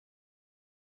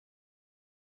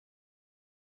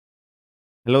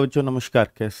Hello बच्चों, नमस्कार।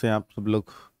 कैसे हैं आप सब लोग?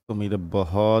 उम्मीद है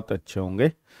बहुत अच्छे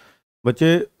होंगे बच्चे।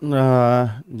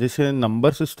 जैसे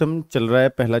नंबर सिस्टम चल रहा है,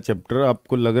 पहला चैप्टर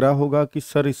आपको लग रहा होगा कि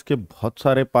सर इसके बहुत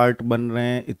सारे पार्ट बन रहे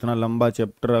हैं। इतना लंबा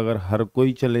चैप्टर अगर हर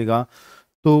कोई चलेगा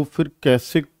तो फिर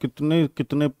कैसे, कितने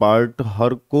कितने पार्ट,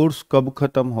 हर कोर्स कब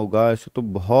खत्म होगा? ऐसे तो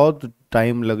बहुत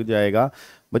टाइम लग जाएगा।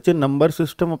 बच्चे, नंबर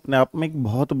सिस्टम अपने आप में एक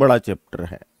बहुत बड़ा चैप्टर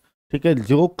है। ठीक है,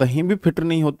 जो कहीं भी फिट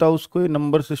नहीं होता उसको ये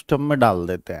नंबर सिस्टम में डाल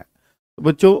देते हैं। तो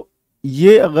बच्चों,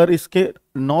 ये अगर इसके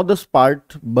 9-10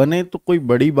 पार्ट बने तो कोई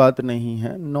बड़ी बात नहीं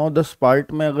है। 9-10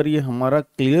 पार्ट में अगर ये हमारा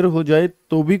क्लियर हो जाए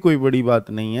तो भी कोई बड़ी बात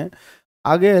नहीं है।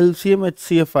 आगे एलसीएम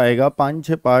एचसीएफ आएगा,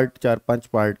 5-6 पार्ट, 4-5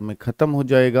 पार्ट में खत्म हो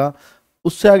जाएगा।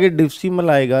 उससे आगे डिविसिमल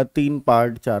आएगा, 3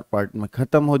 पार्ट 4 पार्ट में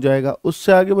खत्म हो जाएगा।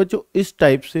 उससे आगे बच्चों इस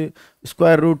टाइप से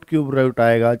स्क्वायर रूट क्यूब रूट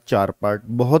आएगा, 4 पार्ट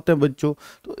बहुत है बच्चों।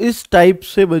 तो इस टाइप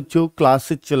से बच्चों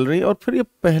क्लासेस चल रही है और फिर ये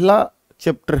पहला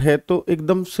चैप्टर है तो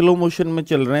एकदम स्लो मोशन में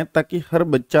चल रहे हैं ताकि हर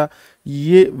बच्चा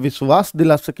ये विश्वास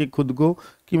दिला सके खुद को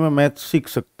कि मैं मैथ सीख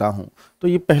सकता हूँ। तो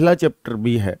ये पहला चैप्टर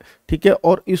भी है, ठीक है।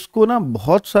 और इसको ना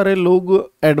बहुत सारे लोग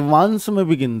एडवांस में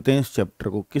भी गिनते हैं इस चैप्टर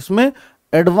को। किसमें?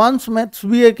 एडवांस मैथ्स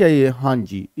भी है क्या ये? हाँ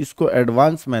जी, इसको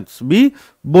एडवांस मैथ्स भी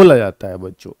बोला जाता है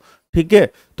बच्चों, ठीक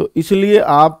है। तो इसलिए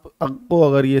आपको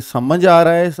अगर ये समझ आ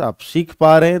रहा है, आप सीख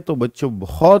पा रहे हैं तो बच्चों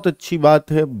बहुत अच्छी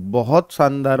बात है, बहुत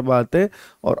शानदार बात है।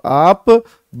 और आप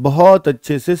बहुत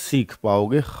अच्छे से सीख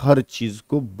पाओगे हर चीज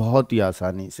को बहुत ही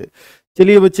आसानी से।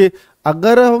 चलिए बच्चे,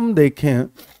 अगर हम देखें,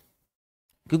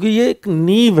 क्योंकि ये एक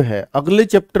नींव है अगले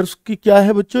चैप्टर्स की। क्या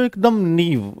है बच्चों? एकदम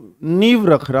नींव नींव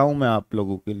रख रहा हूं मैं आप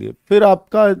लोगों के लिए। फिर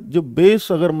आपका जो बेस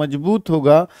अगर मजबूत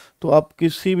होगा तो आप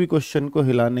किसी भी क्वेश्चन को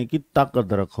हिलाने की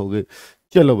ताकत रखोगे।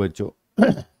 चलो बच्चों,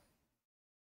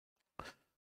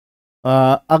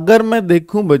 अगर मैं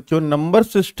देखूं बच्चों, नंबर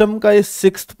सिस्टम का ये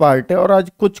 6th पार्ट है और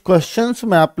आज कुछ क्वेश्चंस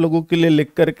मैं आप लोगों के लिए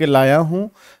लिख करके लाया हूं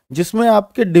जिसमें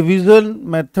आपके डिवीजन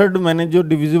मेथड, मैंने जो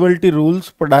डिविजिबिलिटी रूल्स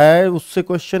पढ़ाया है उससे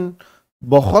क्वेश्चन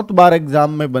बहुत बार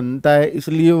एग्जाम में बनता है,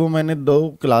 इसलिए वो मैंने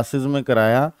 2 क्लासेस में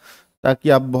कराया ताकि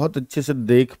आप बहुत अच्छे से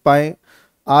देख पाएं।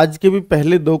 आज के भी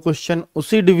पहले 2 क्वेश्चन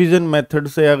उसी डिवीजन मेथड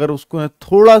से, अगर उसको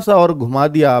थोड़ा सा और घुमा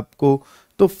दिया आपको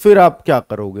तो फिर आप क्या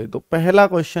करोगे? तो पहला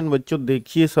क्वेश्चन बच्चों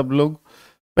देखिए सब लोग,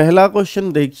 पहला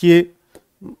क्वेश्चन देखिए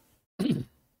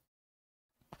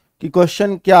कि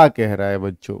क्वेश्चन क्या कह रहा है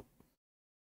बच्चों।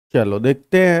 चलो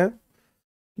देखते हैं।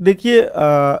 देखिए,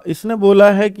 इसने बोला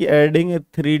है कि एडिंग ए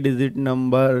 3 डिजिट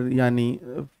नंबर यानी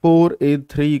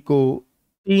 4A3 को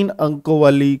 3 अंकों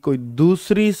वाली कोई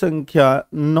दूसरी संख्या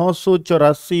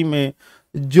 984 में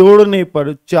जोड़ने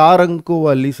पर 4 अंकों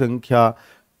वाली संख्या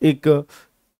एक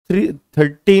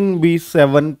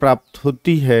 13B7 प्राप्त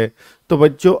होती है। तो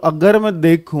बच्चों, अगर मैं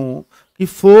देखूं कि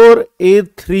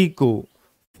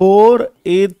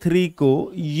 4A3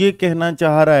 को ये कहना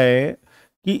चाह रहा है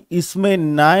कि इसमें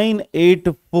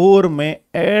 984 में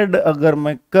ऐड अगर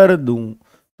मैं कर दूं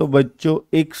तो बच्चों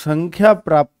एक संख्या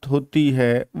प्राप्त होती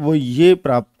है, वो ये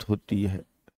प्राप्त होती है।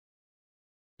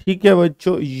 ठीक है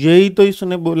बच्चों, यही तो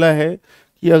इसने बोला है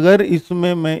कि अगर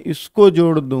इसमें मैं इसको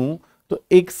जोड़ दूं तो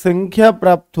एक संख्या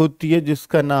प्राप्त होती है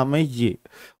जिसका नाम है ये।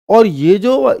 और ये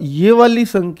जो ये वाली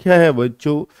संख्या है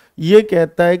बच्चों, ये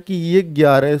कहता है कि ये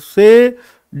 11 से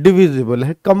डिविजिबल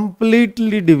है,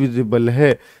 कंप्लीटली डिविजिबल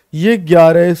है, ये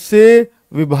 11 से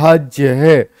विभाज्य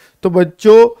है। तो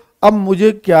बच्चों, अब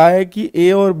मुझे क्या है कि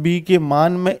ए और बी के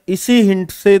मान मैं इसी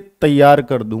हिंट से तैयार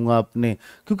कर दूंगा अपने,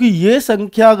 क्योंकि ये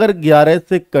संख्या अगर 11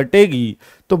 से कटेगी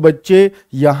तो बच्चे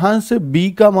यहां से बी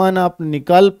का मान आप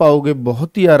निकाल पाओगे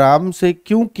बहुत ही आराम से,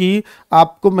 क्योंकि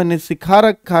आपको मैंने सिखा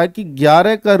रखा है कि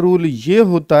 11 का रूल ये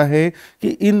होता है कि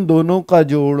इन दोनों का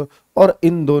जोड़ और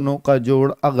इन दोनों का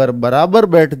जोड़ अगर बराबर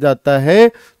बैठ जाता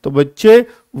है तो बच्चे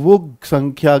वो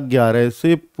संख्या 11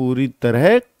 से पूरी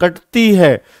तरह कटती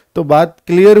है। तो बात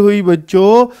क्लियर हुई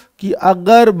बच्चों कि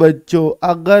अगर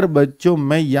बच्चों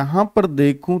मैं यहां पर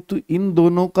देखूं तो इन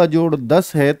दोनों का जोड़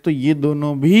 10 है तो ये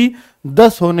दोनों भी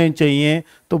 10 होने चाहिए।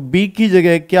 तो बी की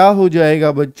जगह क्या हो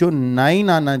जाएगा बच्चों? 9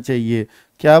 आना चाहिए।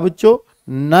 क्या बच्चों?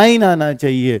 9 आना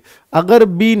चाहिए। अगर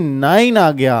बी 9 आ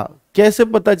गया, कैसे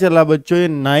पता चला बच्चों ये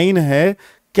 9 है?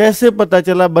 कैसे पता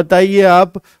चला बताइए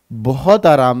आप? बहुत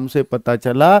आराम से पता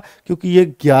चला, क्योंकि ये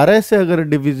 11 से अगर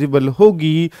डिविजिबल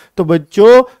होगी तो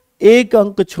बच्चों एक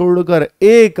अंक छोड़कर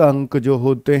एक अंक जो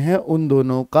होते हैं उन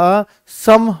दोनों का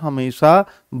सम हमेशा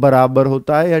बराबर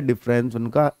होता है या डिफरेंस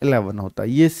उनका 11 होता है।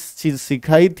 ये चीज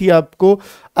सिखाई थी आपको।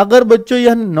 अगर बच्चों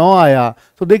यह 9 आया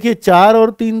तो देखिए 4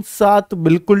 और 3 7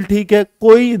 बिल्कुल ठीक है,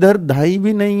 कोई इधर ढाई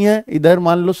भी नहीं है। इधर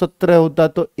मान लो 17 होता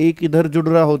तो एक इधर जुड़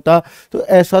रहा होता, तो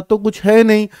ऐसा तो कुछ है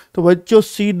नहीं। तो बच्चों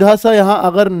सीधा सा यहां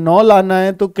अगर 9 लाना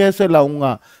है तो कैसे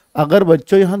लाऊंगा? अगर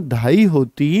बच्चों यहाँ 2.5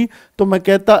 होती तो मैं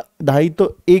कहता 2.5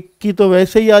 तो 1 की तो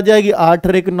वैसे ही आ जाएगी, 8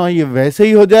 और 1 9, ये वैसे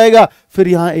ही हो जाएगा, फिर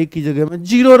यहाँ 1 की जगह में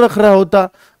 0 रख रहा होता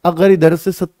अगर इधर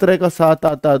से 17 का 7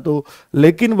 आता तो।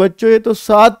 लेकिन बच्चों ये तो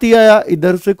 7 ही आया,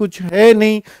 इधर से कुछ है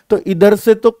नहीं, तो इधर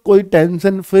से तो कोई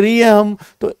टेंशन फ्री है हम।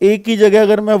 तो ए की जगह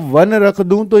अगर मैं 1 रख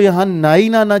दूं तो यहाँ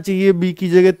 9 आना चाहिए बी की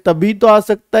जगह, तभी तो आ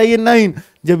सकता है ये 9।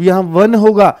 जब यहाँ 1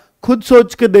 होगा, खुद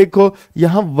सोच के देखो,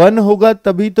 यहाँ 1 होगा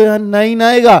तभी तो यहाँ 9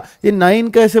 आएगा। ये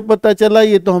 9 कैसे पता चला?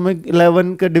 ये तो हमें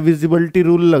 11 का डिविजिबिलिटी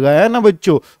रूल लगाया ना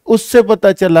बच्चों, उससे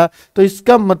पता चला। तो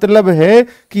इसका मतलब है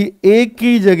कि ए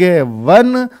की जगह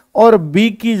 1 और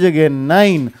बी की जगह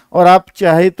 9, और आप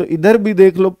चाहे तो इधर भी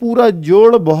देख लो, पूरा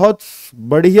जोड़ बहुत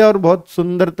बढ़िया और बहुत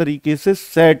सुंदर तरीके से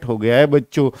सेट हो गया है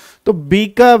बच्चों। तो बी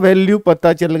का वैल्यू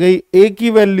पता चल गई, ए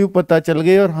की वैल्यू पता चल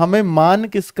गई, और हमें मान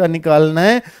किसका निकालना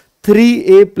है?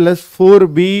 3a +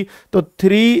 4b। तो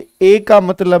 3a का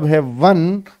मतलब है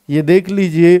 1, ये देख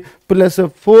लीजिए, प्लस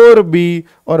 4b,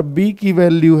 और b की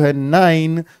वैल्यू है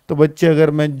 9। तो बच्चे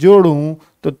अगर मैं जोड़ूं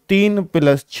तो 3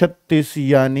 + 36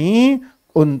 यानी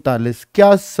 39।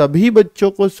 क्या सभी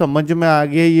बच्चों को समझ में आ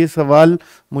गया ये सवाल?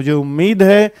 मुझे उम्मीद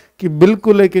है कि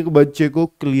बिल्कुल एक एक बच्चे को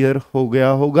क्लियर हो गया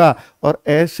होगा, और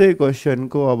ऐसे क्वेश्चन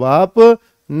को अब आप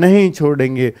नहीं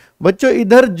छोड़ेंगे बच्चों।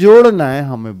 इधर जोड़ना है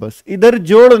हमें, बस इधर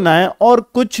जोड़ना है और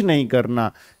कुछ नहीं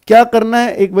करना। क्या करना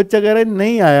है? एक बच्चा कह रहा है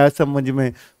नहीं आया समझ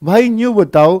में, भाई न्यू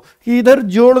बताओ कि इधर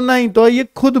जोड़ना ही तो है। ये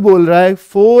खुद बोल रहा है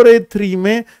 4a3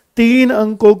 में 3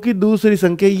 अंकों की दूसरी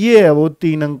संख्या, ये है वो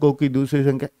 3 अंकों की दूसरी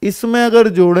संख्या, इसमें अगर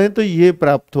जोड़ें तो ये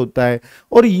प्राप्त होता है।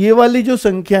 और ये वाली जो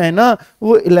संख्या है ना,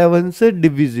 वो 11 से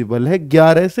डिविजिबल है,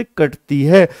 11 से कटती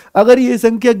है। अगर ये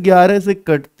संख्या 11 से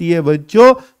कटती है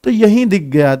बच्चों, तो यही दिख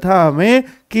गया था हमें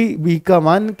कि b का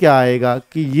मान क्या आएगा,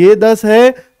 कि ये 10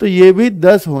 है तो ये भी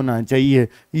 10 होना चाहिए,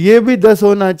 ये भी 10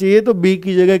 होना चाहिए, तो b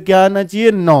की जगह क्या आना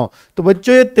चाहिए? 9। तो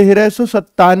बच्चों ये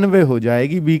 1397 हो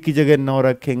जाएगी, b की जगह 9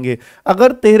 रखेंगे।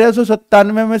 अगर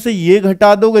 1397 में से ये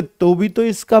घटा दोगे तो भी तो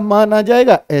इसका मान आ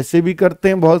जाएगा। ऐसे भी करते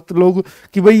हैं बहुत लोग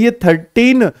कि भाई ये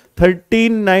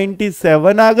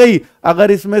 1397 आ गई,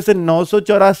 अगर इसमें से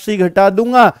 984 घटा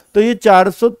दूंगा तो ये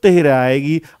 413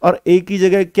 आएगी, और a की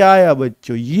जगह क्या आया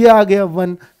बच्चों? ये आ गया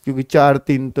 1, क्योंकि 4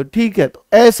 3 तो ठीक है। तो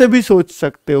ऐसे भी सोच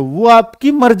सकते हो, वो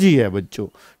आपकी मर्जी है बच्चों,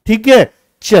 ठीक है।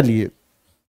 चलिए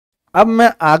अब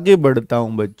मैं आगे बढ़ता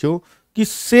हूं बच्चों कि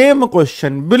सेम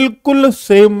क्वेश्चन, बिल्कुल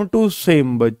सेम टू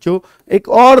सेम बच्चों, एक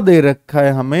और दे रखा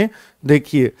है हमें।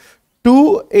 देखिए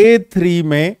 2a3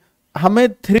 में हमें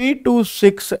 3 to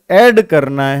 6 ऐड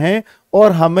करना है,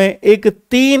 और हमें एक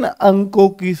 3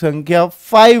 अंकों की संख्या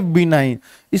 5b9।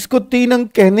 इसको 3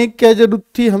 अंक कहने की क्या जरूरत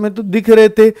थी, हमें तो दिख रहे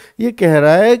थे। ये कह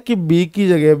रहा है कि b की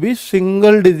जगह भी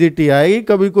सिंगल डिजिट ही आएगी।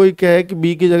 कभी कोई कहे कि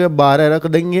b की जगह 12 रख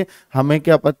देंगे, हमें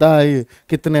क्या पता है ये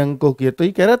कितने अंकों की है। तो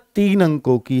ये कह रहा है 3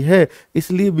 अंकों की है,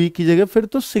 इसलिए b की जगह फिर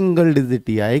तो सिंगल डिजिट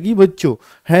ही आएगी बच्चों,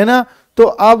 है ना। तो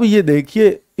अब ये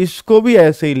देखिए, इसको भी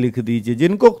ऐसे ही लिख दीजिए।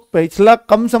 जिनको पिछला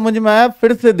कम समझ में आया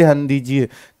फिर से ध्यान दीजिए।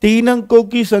 3 अंकों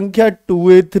की संख्या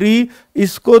 2a3,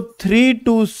 इसको 3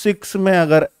 to 6 में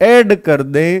अगर ऐड कर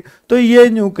दें तो ये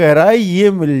न्यू कह रहा है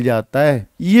ये मिल जाता है,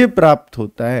 ये प्राप्त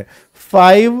होता है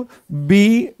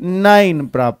 5b9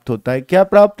 प्राप्त होता है। क्या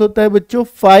प्राप्त होता है बच्चों?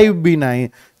 5b9।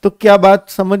 तो क्या बात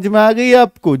समझ में आ गई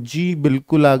आपको? जी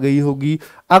बिल्कुल आ गई होगी।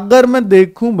 अगर मैं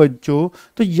देखूं बच्चों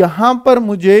तो यहां पर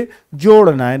मुझे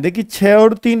जोड़ना है। देखिए 6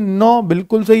 और 3 9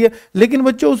 बिल्कुल सही है, लेकिन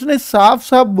बच्चों उसने साफ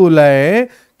साफ बोला है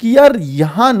कि यार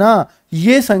यहां ना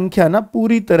ये संख्या ना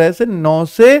पूरी तरह से 9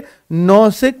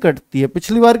 से कटती है।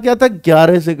 पिछली बार क्या था?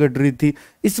 11 से कट रही थी,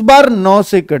 इस बार 9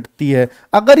 से कटती है।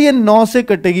 अगर ये 9 से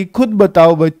कटेगी, खुद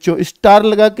बताओ बच्चों, स्टार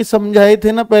लगा के समझाए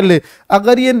थे ना पहले।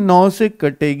 अगर ये 9 से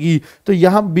कटेगी तो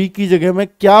यहां b की जगह में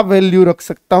क्या वैल्यू रख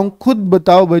सकता हूं? खुद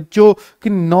बताओ बच्चों कि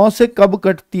 9 से कब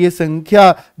कटती है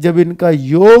संख्या? जब इनका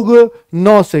योग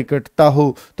 9 से कटता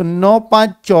हो। तो 9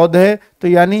 5 14, तो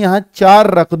यानी यहां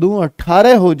 4 रख दूं,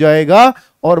 18 हो जाएगा,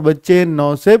 और बच्चे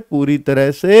 9 से पूरी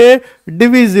तरह से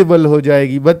डिविजिबल हो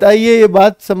जाएगी। बताइए ये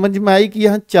बात समझ में आई कि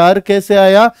यहाँ 4 कैसे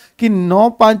आया? कि 9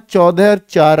 5 14 और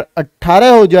 4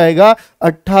 18 हो जाएगा,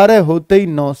 18 होते ही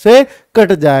 9 से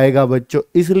कट जाएगा बच्चों।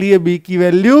 इसलिए b की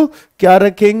वैल्यू क्या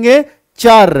रखेंगे?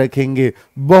 4 रखेंगे।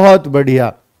 बहुत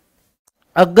बढ़िया।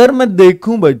 अगर मैं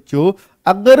देखूं बच्चों,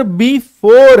 अगर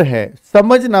b4 है,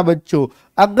 समझना बच्चों,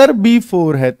 अगर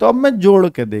b4 है तो अब मैं जोड़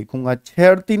के देखूंगा। 6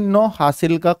 और 3 9,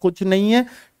 हासिल का कुछ नहीं है,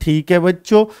 ठीक है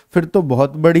बच्चों, फिर तो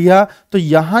बहुत बढ़िया। तो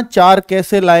यहां 4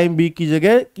 कैसे लाएं b की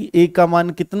जगह? कि a का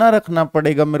मान कितना रखना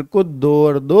पड़ेगा मेरे को? 2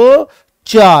 और 2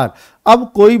 4।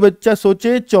 अब कोई बच्चा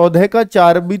सोचे 14 का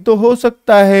 4 भी तो हो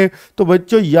सकता है, तो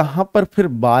बच्चों यहां पर फिर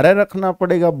 12 रखना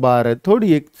पड़ेगा। 12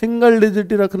 थोड़ी एक सिंगल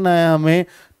डिजिट रखना है हमें,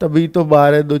 तभी तो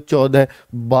 12 2 14,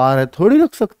 12 थोड़ी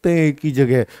रख सकते हैं एक ही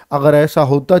जगह। अगर ऐसा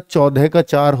होता 14 का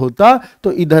 4 होता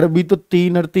तो इधर भी तो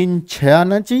 3 और 3 6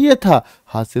 आना चाहिए था,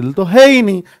 हासिल तो है ही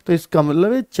नहीं, तो इसका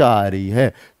मतलब ये 4 ही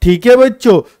है। ठीक है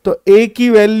बच्चों, तो a की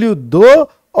वैल्यू 2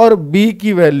 और b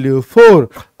की वैल्यू 4।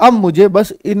 अब मुझे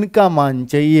बस इनका मान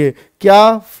चाहिए,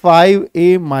 क्या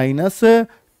 5a माइनस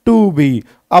 2b।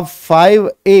 अब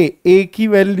 5a की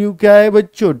वैल्यू क्या है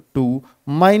बच्चों 2,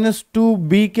 माइनस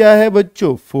 2b क्या है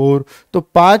बच्चों 4। तो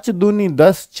 5 दूनी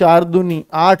 10, 4 दूनी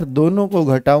 8, दोनों को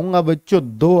घटाऊंगा बच्चों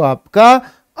 2, आपका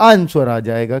आंसर आ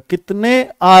जाएगा। कितने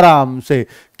आराम से।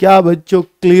 क्या बच्चों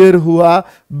क्लियर हुआ?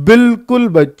 बिल्कुल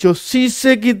बच्चों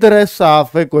शीशे की तरह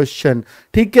साफ है क्वेश्चन।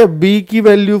 ठीक है, बी की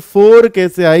वैल्यू 4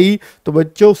 कैसे आई? तो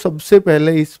बच्चों सबसे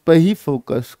पहले इस पर ही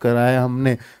फोकस कराया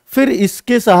हमने, फिर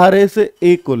इसके सहारे से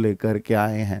ए को लेकर के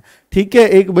आए हैं। ठीक है,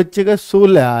 एक बच्चे का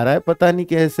 16 आ रहा है, पता नहीं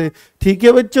कैसे। ठीक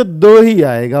है बच्चों, 2 ही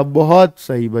आएगा। बहुत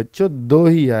सही बच्चों, 2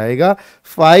 ही आएगा।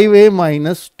 5a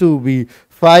माइनस 2b,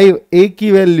 5a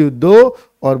की वैल्यू 2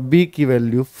 और b की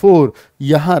वैल्यू 4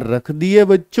 यहां रख दिए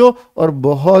बच्चों, और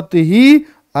बहुत ही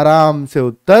आराम से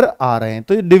उत्तर आ रहे हैं।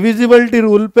 तो डिविजिबिलिटी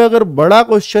रूल पे अगर बड़ा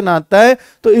क्वेश्चन आता है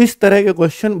तो इस तरह के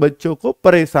क्वेश्चन बच्चों को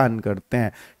परेशान करते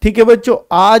हैं। ठीक है बच्चों,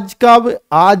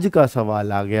 आज का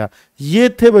सवाल आ गया। ये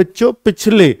थे बच्चों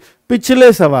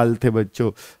पिछले सवाल थे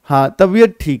बच्चों। हाँ,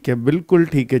 तबीयत ठीक है, बिल्कुल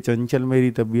ठीक है चंचल,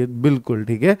 मेरी तबीयत बिल्कुल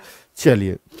ठीक है।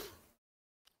 चलिए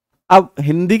अब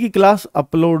हिंदी की क्लास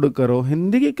अपलोड करो।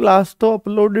 हिंदी की क्लास तो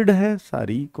अपलोडेड है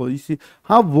सारी, कोई सी।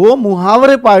 हाँ, वो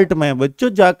मुहावरे पार्ट में है बच्चों,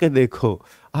 जाके देखो।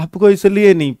 आपको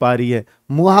इसलिए नहीं पा रही है,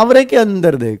 मुहावरे के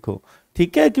अंदर देखो।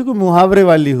 ठीक है, क्योंकि मुहावरे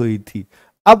वाली हुई थी।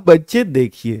 अब बच्चे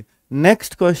देखिए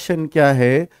नेक्स्ट क्वेश्चन क्या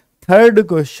है, थर्ड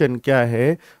क्वेश्चन क्या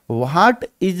है। What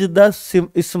is the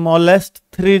smallest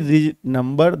 3 digit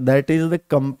number that is the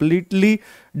completely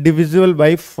divisible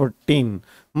by 14।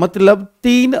 मतलब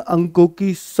 3 अंकों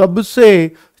की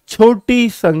सबसे छोटी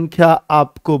संख्या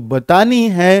आपको बतानी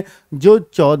है जो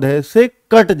 14 से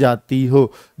कट जाती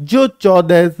हो, जो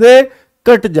 14 से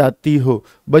कट जाती हो।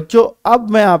 बच्चों अब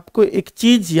मैं आपको एक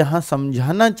चीज यहां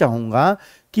समझाना चाहूंगा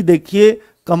कि देखिए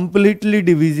कंप्लीटली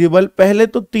डिविजिबल, पहले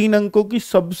तो 3 अंकों की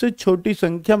सबसे छोटी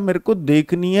संख्या मेरे को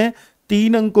देखनी है।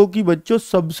 3 अंकों की बच्चों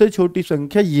सबसे छोटी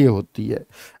संख्या ये होती है।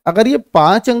 अगर ये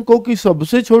 5 अंकों की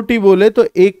सबसे छोटी बोले तो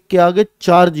 1 के आगे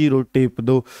 4 जीरो टेप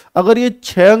दो। अगर ये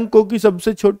 6 अंकों की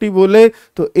सबसे छोटी बोले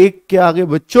तो 1 के आगे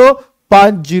बच्चों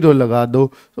 5 जीरो लगा दो।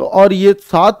 तो और ये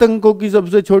 7 अंकों की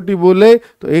सबसे छोटी बोले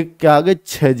तो 1 के आगे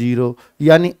 6 जीरो,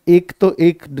 यानी एक तो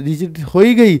एक डिजिट हो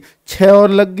ही गई, 6 और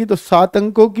लग गई तो 7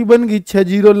 अंकों की बन गई, 6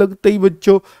 जीरो लगते ही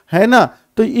बच्चों, है ना।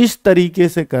 तो इस तरीके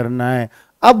से करना है।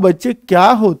 अब बच्चे क्या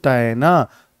होता है ना,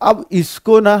 अब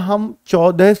इसको ना हम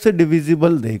 14 से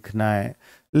डिविजिबल देखना है,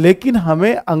 लेकिन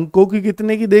हमें अंकों की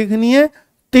कितने की देखनी है?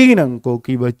 3 अंकों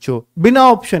की बच्चों, बिना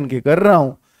ऑप्शन के कर रहा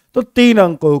हूं। तो 3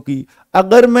 अंकों की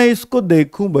अगर मैं इसको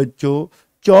देखूं बच्चों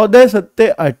 14 सत्ते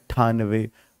 98।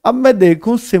 अब मैं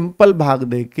देखूं सिंपल भाग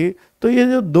देके तो ये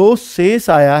जो 2 शेष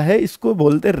आया है इसको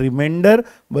बोलते रिमाइंडर।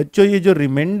 बच्चों ये जो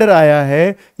रिमाइंडर आया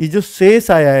है, ये जो शेष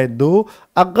आया है 2,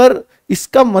 अगर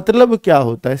इसका मतलब क्या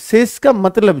होता है? शेष का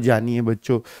मतलब जानिए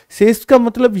बच्चों। शेष का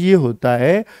मतलब ये होता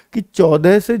है कि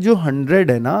 14 से जो 100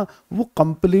 है ना वो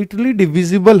कंप्लीटली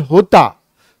डिविजिबल होता,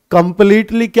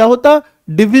 कंप्लीटली क्या होता?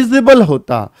 डिविजिबल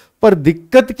होता। पर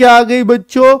दिक्कत क्या आ गई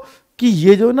बच्चों कि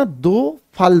ये जो ना 2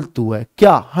 फालतू है।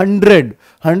 क्या?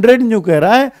 100 जो कह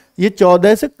रहा है ये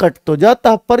 14 से कट तो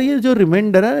जाता, पर ये जो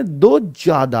रिमाइंडर है 2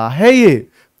 ज्यादा है, ये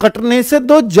कटने से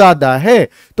 2 ज्यादा है।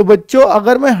 तो बच्चों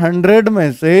अगर मैं 100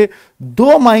 में से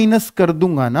 2 माइनस कर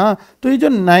दूंगा ना तो ये जो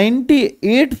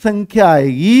 98 संख्या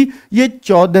आएगी ये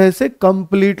 14 से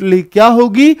कंप्लीटली क्या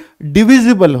होगी?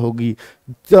 डिविजिबल होगी।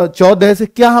 14 से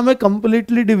क्या हमें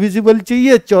कंप्लीटली डिविजिबल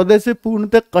चाहिए? 14 से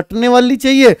पूर्णतः कटने वाली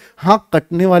चाहिए? हाँ,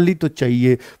 कटने वाली तो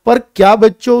चाहिए। पर क्या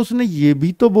बच्चों उसने ये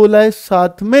भी तो बोला है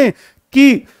साथ में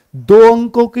कि 2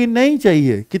 अंकों की नहीं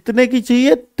चाहिए, कितने की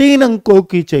चाहिए? 3 अंकों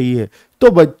की चाहिए। तो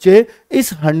बच्चे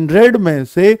इस 100 में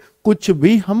से कुछ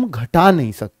भी हम घटा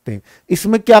नहीं सकते,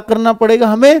 इसमें क्या करना पड़ेगा?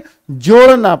 हमें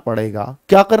जोड़ना पड़ेगा।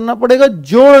 क्या करना पड़ेगा?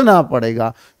 जोड़ना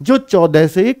पड़ेगा, जो 14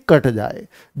 से ही कट जाए,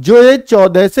 जो ये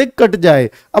 14 से कट जाए।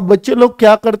 अब बच्चे लोग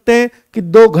क्या करते हैं कि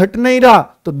 2 घट नहीं रहा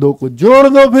तो 2 को जोड़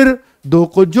दो, फिर 2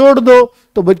 को जोड़ दो,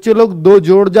 तो बच्चे लोग 2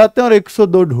 जोड़ जाते हैं और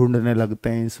 102 ढूंढने लगते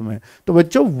हैं इसमें। तो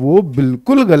बच्चों वो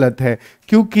बिल्कुल गलत है,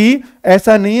 क्योंकि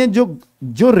ऐसा नहीं है।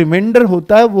 जो रिमाइंडर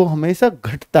होता है वो हमेशा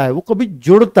घटता है, वो कभी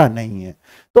जुड़ता नहीं है।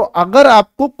 तो अगर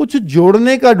आपको कुछ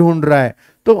जोड़ने का ढूंढ रहा है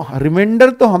तो रिमाइंडर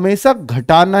तो हमेशा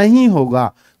घटाना ही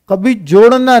होगा, कभी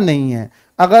जोड़ना नहीं है।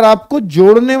 अगर आपको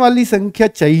जोड़ने वाली संख्या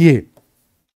चाहिए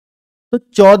तो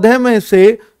 14 में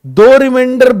से 2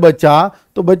 रिमाइंडर बचा,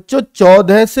 तो बच्चों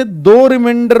 14 से 2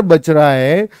 रिमाइंडर बच रहा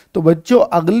है, तो बच्चों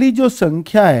अगली जो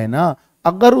संख्या है ना,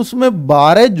 अगर उसमें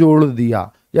 12 जोड़ दिया,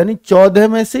 यानी 14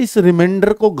 में से इस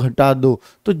रिमाइंडर को घटा दो,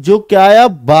 तो जो क्या आया,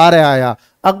 12 आया।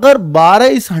 अगर 12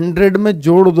 इस 100 में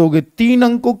जोड़ दोगे, 3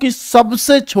 अंकों की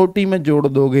सबसे छोटी में जोड़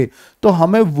दोगे, तो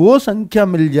हमें वो संख्या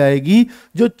मिल जाएगी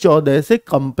जो 14 से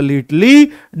कंप्लीटली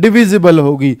डिविजिबल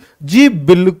होगी। जी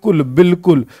बिल्कुल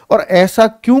बिल्कुल। और ऐसा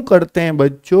क्यों करते हैं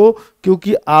बच्चों,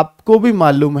 क्योंकि आपको भी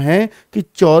मालूम है कि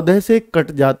 14 से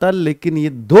कट जाता, लेकिन ये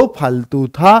 2 फालतू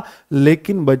था।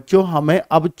 लेकिन बच्चों हमें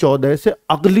अब 14 से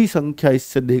अगली संख्या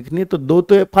इससे देखनी है, तो 2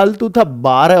 तो ये फालतू था,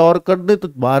 12 और कर दे तो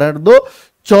 12 और 2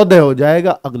 14 हो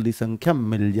जाएगा, अगली संख्या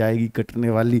मिल जाएगी कटने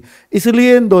वाली।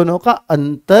 इसलिए इन दोनों का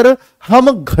अंतर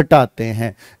हम घटाते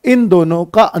हैं, इन दोनों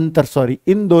का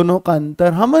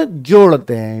अंतर हम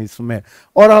जोड़ते हैं इसमें।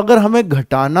 और अगर हमें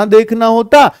घटाना देखना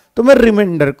होता तो मैं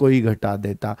रिमाइंडर को ही घटा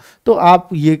देता। तो आप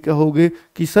ये कहोगे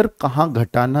कि सर कहाँ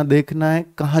घटाना देखना है,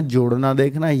 कहाँ जोड़ना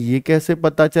देखना है, ये कैसे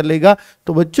पता चलेगा?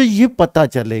 तो बच्चों ये पता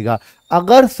चलेगा,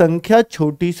 अगर संख्या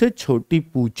छोटी से छोटी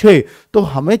पूछे तो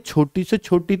हमें छोटी से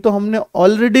छोटी तो हमने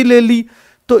ऑलरेडी ले ली,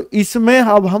 तो इसमें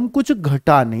अब हम कुछ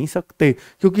घटा नहीं सकते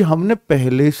क्योंकि हमने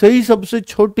पहले से ही सबसे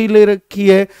छोटी ले रखी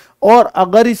है। और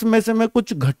अगर इसमें से मैं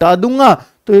कुछ घटा दूंगा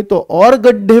तो ये तो और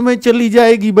गड्ढे में चली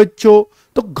जाएगी बच्चों,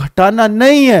 तो घटाना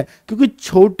नहीं है क्योंकि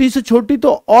छोटी से छोटी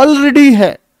तो ऑलरेडी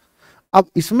है, अब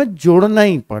इसमें जोड़ना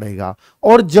ही पड़ेगा।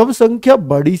 और जब संख्या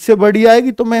बड़ी से बड़ी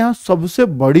आएगी तो मैं यहां सबसे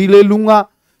बड़ी ले लूंगा,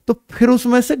 तो फिर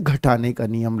उसमें से घटाने का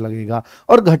नियम लगेगा।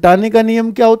 और घटाने का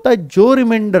नियम क्या होता है, जो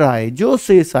रिमाइंडर आए, जो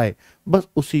शेष आए, बस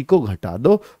उसी को घटा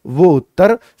दो, वो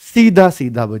उत्तर सीधा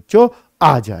सीधा बच्चों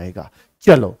आ जाएगा।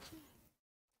 चलो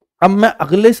अब मैं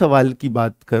अगले सवाल की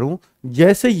बात करूं।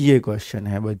 जैसे ये क्वेश्चन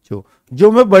है बच्चों,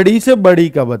 जो मैं बड़ी से बड़ी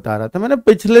का बता रहा था, मैंने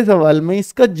पिछले सवाल में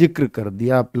इसका जिक्र कर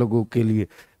दिया आप लोगों के लिए।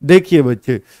 देखिए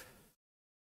बच्चे,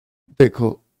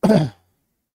 देखो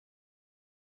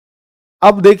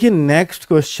अब देखिए नेक्स्ट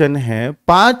क्वेश्चन है,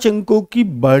 5 अंकों की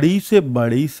बड़ी से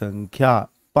बड़ी संख्या,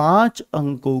 5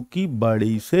 अंकों की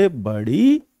बड़ी से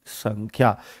बड़ी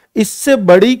संख्या, इससे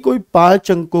बड़ी कोई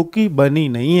 5 अंकों की बनी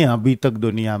नहीं है अभी तक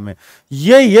दुनिया में।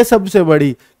 ये सबसे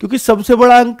बड़ी, क्योंकि सबसे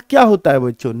बड़ा अंक क्या होता है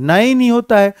बच्चों, 9 ही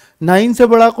होता है। 9 से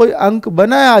बड़ा कोई अंक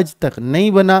बना है आज तक?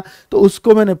 नहीं बना, तो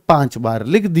उसको मैंने 5 बार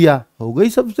लिख दिया, हो गई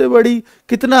सबसे बड़ी।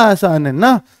 कितना आसान है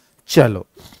ना। चलो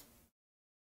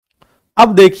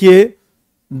अब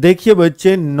देखिए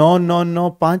बच्चे, 9 9 9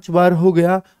 5 बार हो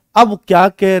गया। अब क्या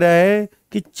कह रहा है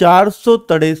कि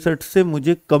 463 से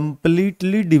मुझे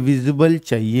कंप्लीटली डिविजिबल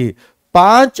चाहिए,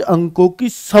 5 अंकों की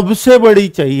सबसे बड़ी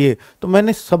चाहिए, तो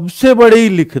मैंने सबसे बड़ी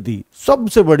लिख दी,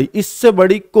 सबसे बड़ी, इससे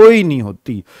बड़ी कोई नहीं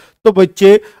होती। तो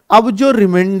बच्चे अब जो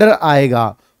रिमाइंडर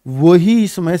आएगा वही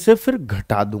इसमें से फिर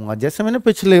घटा दूंगा, जैसे मैंने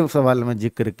पिछले सवाल में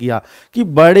जिक्र किया कि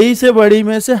बड़ी से बड़ी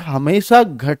में से हमेशा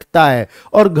घटता है,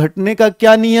 और घटने का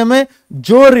क्या नियम है,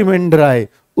 जो रिमाइंडर आए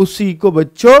उसी को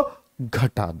बच्चों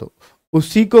घटा दो,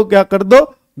 उसी को क्या कर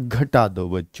दो, घटा दो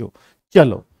बच्चों।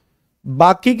 चलो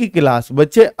बाकी की क्लास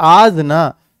बच्चे, आज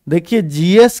ना देखिए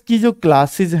जीएस की जो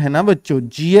क्लासेस है ना बच्चों,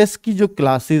 जीएस की जो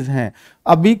क्लासेस हैं,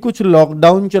 अभी कुछ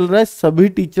लॉकडाउन चल रहा है, सभी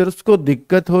टीचर्स को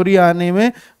दिक्कत हो रही है आने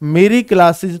में। मेरी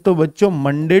क्लासेस तो बच्चों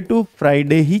मंडे टू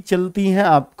फ्राइडे ही चलती हैं,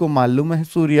 आपको मालूम है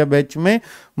सूर्या बैच में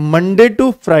मंडे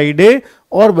टू फ्राइडे।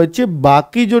 और बच्चे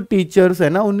बाकी जो टीचर्स है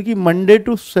ना, उनकी मंडे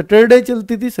टू सैटरडे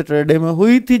चलती थी, सैटरडे में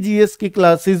हुई थी जीएस की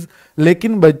क्लासेस।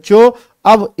 लेकिन बच्चों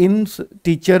अब इन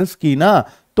टीचर्स की ना,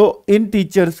 तो इन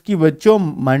टीचर्स की बच्चों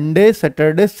मंडे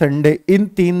सैटरडे संडे इन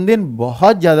 3 दिन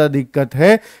बहुत ज्यादा दिक्कत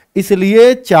है,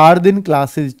 इसलिए 4 दिन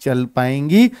क्लासेस चल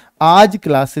पाएंगी। आज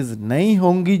क्लासेस नहीं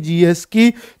होंगी जीएस की,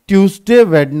 ट्यूसडे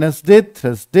वेडनेसडे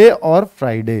थर्सडे और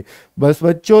फ्राइडे। बस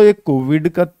बच्चों ये कोविड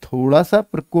का थोड़ा सा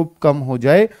प्रकोप कम हो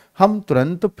जाए, हम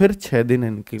तुरंत फिर 6 दिन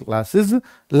इनकी क्लासेस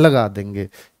लगा देंगे।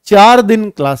 4 दिन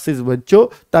क्लासेस बच्चों,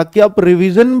 ताकि आप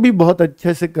रिवीजन भी बहुत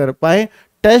अच्छे से कर पाए।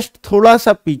 टेस्ट थोड़ा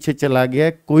सा पीछे चला गया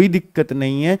है, कोई दिक्कत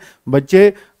नहीं है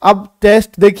बच्चे। अब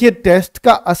टेस्ट देखिए, टेस्ट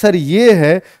का असर ये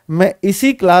है, मैं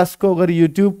इसी क्लास को अगर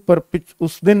YouTube पर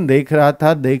उस दिन देख रहा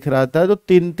था तो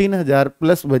 3-3 हजार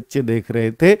प्लस बच्चे देख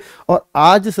रहे थे, और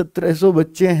आज 1700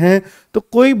 बच्चे हैं। तो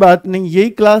कोई बात नहीं, यही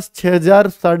क्लास 6000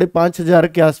 5,500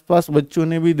 के आसपास बच्चों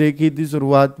ने भी देखी थी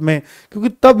शुरुआत में, क्योंकि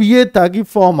तब ये था कि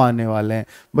फॉर्म आने वाले हैं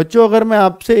बच्चों। अगर मैं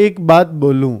आपसे एक बात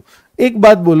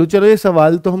बोलूं, चलो ये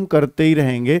सवाल तो हम करते ही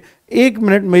रहेंगे, 1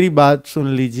 मिनट मेरी बात सुन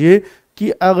लीजिए कि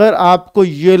अगर आपको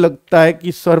ये लगता है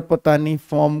कि सर पता नहीं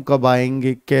फॉर्म कब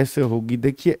आएंगे, कैसे होगी,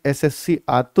 देखिए एसएससी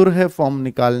आतुर है फॉर्म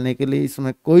निकालने के लिए,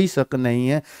 इसमें कोई शक नहीं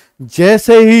है।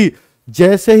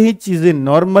 जैसे ही चीजें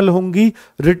नॉर्मल होंगी,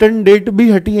 रिटर्न डेट भी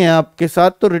हटी है आपके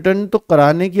साथ, तो रिटर्न तो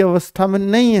कराने की अवस्था में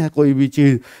नहीं है कोई भी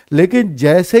चीज, लेकिन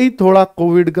जैसे ही थोड़ा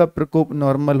कोविड का प्रकोप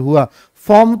नॉर्मल हुआ,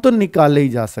 फॉर्म तो निकाले ही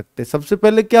जा सकते। सबसे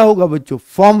पहले क्या होगा बच्चों,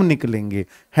 फॉर्म निकलेंगे,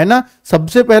 है ना।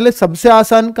 सबसे पहले सबसे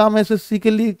आसान काम एसएससी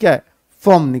के लिए क्या है,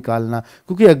 फॉर्म निकालना,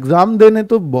 क्योंकि एग्जाम देने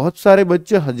तो बहुत सारे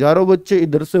बच्चे, हजारों बच्चे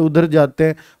इधर से उधर जाते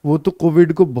हैं, वो तो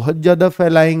कोविड को बहुत ज्यादा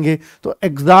फैलाएंगे। तो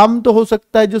एग्जाम तो हो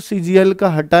सकता है जो सीजीएल का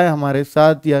हटा है हमारे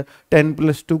साथ, या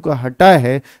 10+2 का हटा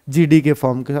है जीडी के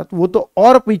फॉर्म के साथ, वो तो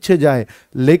और पीछे जाए,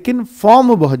 लेकिन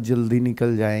फॉर्म बहुत जल्दी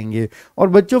निकल जाएंगे। और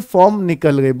बच्चों फॉर्म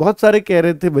निकल गए, बहुत सारे कह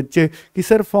रहे थे बच्चे कि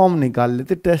सर फॉर्म निकाल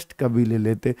लेते, टेस्ट कभी ले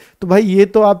लेते। तो भाई ये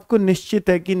तो आपको निश्चित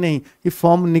है कि नहीं कि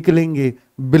फॉर्म निकलेंगे,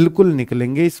 बिल्कुल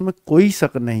निकलेंगे, इसमें कोई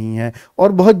शक नहीं है,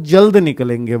 और बहुत जल्द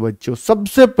निकलेंगे बच्चों,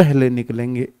 सबसे पहले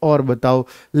निकलेंगे। और बताओ,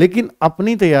 लेकिन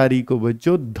अपनी तैयारी को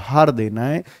बच्चों धार देना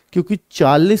है, क्योंकि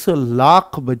 40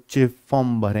 लाख बच्चे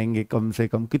फॉर्म भरेंगे कम से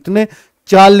कम। कितने,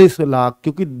 40 लाख,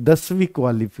 क्योंकि 10वीं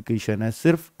क्वालिफिकेशन है,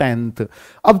 सिर्फ 10th।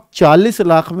 अब 40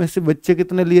 लाख में से बच्चे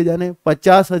कितने लिए जाने,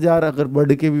 50,000, अगर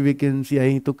बढ़ के भी वैकेंसी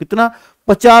आई तो कितना,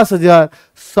 50,000,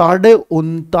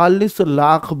 39.5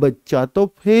 लाख बच्चा तो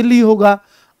फेल ही होगा।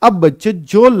 अब बच्चे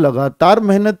जो लगातार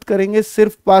मेहनत करेंगे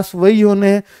सिर्फ पास वही होने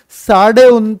हैं,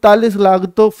 39.5 लाख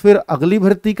तो फिर अगली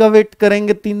भर्ती का वेट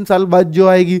करेंगे 3 साल बाद जो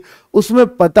आएगी, उसमें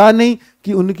पता नहीं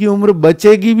कि उनकी उम्र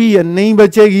बचेगी भी या नहीं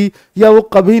बचेगी, या वो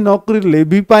कभी नौकरी ले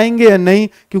भी पाएंगे या नहीं,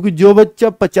 क्योंकि जो बच्चा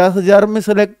 50,000 में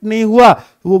सेलेक्ट नहीं हुआ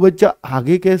वो बच्चा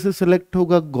आगे कैसे सेलेक्ट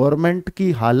होगा। गवर्नमेंट की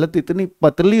हालत इतनी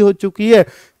पतली हो चुकी है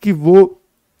कि वो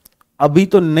अभी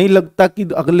तो नहीं लगता कि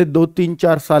अगले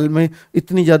 2-3-4 साल में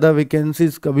इतनी ज्यादा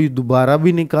वैकेंसीज कभी दोबारा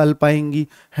भी निकाल पाएंगी,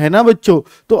 है ना बच्चों।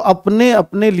 तो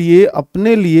अपने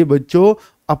लिए बच्चों,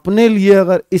 अपने लिए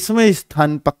अगर इसमें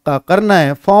स्थान पक्का करना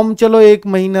है, फॉर्म चलो 1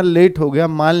 महीना लेट हो गया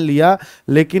मान लिया,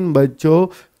 लेकिन बच्चों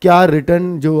क्या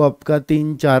रिटर्न जो आपका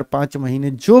 3-4-5 महीने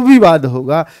जो भी बाद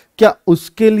होगा, क्या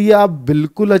उसके लिए आप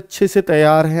बिल्कुल अच्छे से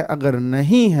तैयार हैं। अगर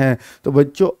नहीं है तो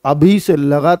बच्चों अभी से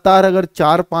लगातार अगर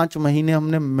 4-5 महीने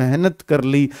हमने मेहनत कर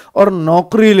ली और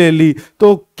नौकरी ले ली,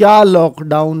 तो क्या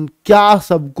लॉकडाउन, क्या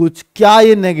सब कुछ, क्या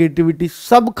ये नेगेटिविटी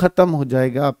सब खत्म हो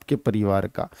जाएगा आपके परिवार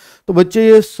का। तो बच्चे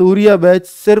ये सूर्या बैच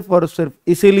सिर्फ और सिर्फ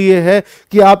इसीलिए है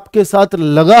कि आपके साथ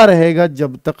लगा रहेगा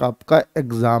जब तक आपका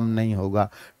एग्जाम नहीं होगा,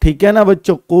 ठीक है ना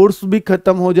बच्चों। कोर्स भी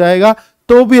खत्म हो जाएगा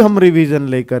तो भी हम रिवीजन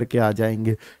लेकर के आ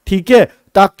जाएंगे, ठीक है,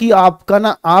 ताकि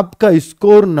आपका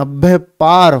स्कोर 90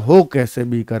 पार हो कैसे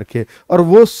भी करके। और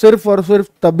वो सिर्फ और सिर्फ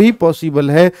तभी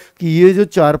पॉसिबल है कि ये जो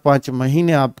 4-5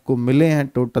 महीने आपको मिले हैं,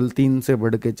 टोटल 3 से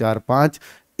बढ़ के 4-5,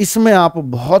 इसमें आप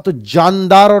बहुत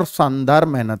जानदार और शानदार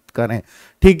मेहनत करें,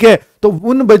 ठीक है। तो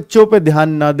उन बच्चों पे ध्यान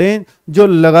ना दें जो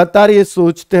लगातार ये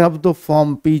सोचते हैं अब तो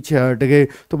फॉर्म पीछे हट गए।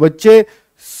 तो बच्चे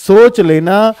सोच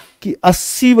लेना कि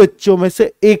 80 बच्चों में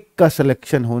से एक का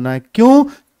सिलेक्शन होना है। क्यों,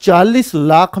 40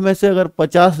 लाख में से अगर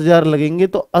 50,000 लगेंगे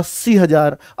तो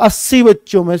 80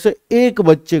 बच्चों में से एक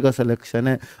बच्चे का सिलेक्शन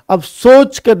है। अब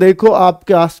सोच के देखो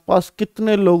आपके आसपास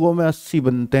कितने लोगों में 80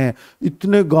 बनते हैं,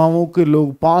 इतने गांवों के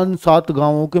लोग, 5-7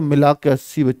 गांवों के मिला के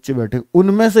 80 बच्चे बैठे,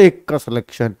 उनमें से एक का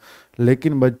सिलेक्शन।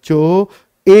 लेकिन बच्चों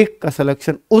एक का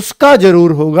सिलेक्शन उसका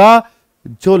जरूर होगा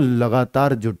जो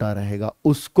लगातार जुटा रहेगा,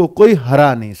 उसको कोई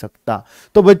हरा नहीं सकता।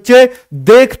 तो बच्चे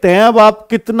देखते हैं अब आप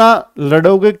कितना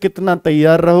लड़ोगे, कितना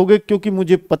तैयार रहोगे, क्योंकि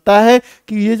मुझे पता है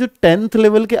कि ये जो 10th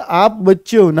लेवल के आप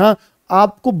बच्चे हो ना,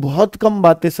 आपको बहुत कम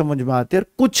बातें समझ में आती है।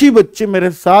 कुछ ही बच्चे मेरे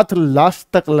साथ लास्ट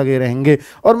तक लगे रहेंगे,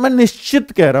 और मैं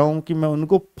निश्चित कह रहा हूं कि मैं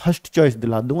उनको फर्स्ट चॉइस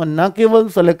दिला दूंगा, ना केवल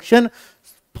सिलेक्शन,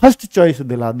 फर्स्ट चॉइस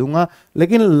दिला दूंगा।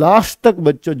 लेकिन लास्ट तक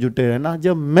बच्चों जुटे रहना,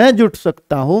 जब मैं जुट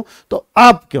सकता हूं तो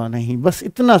आप क्यों नहीं, बस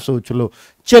इतना सोच लो।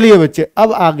 चलिए बच्चे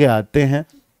अब आगे आते हैं।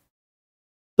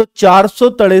 तो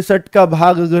 463 का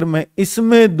भाग अगर मैं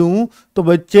इसमें दूं तो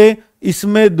बच्चे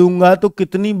इसमें दूंगा तो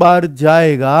कितनी बार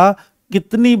जाएगा,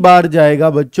 कितनी बार जाएगा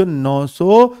बच्चों,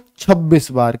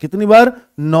 926 बार। कितनी बार,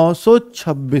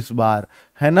 926 बार,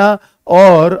 है ना।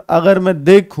 और अगर मैं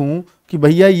देखूं कि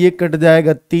भैया ये कट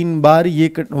जाएगा 3 बार,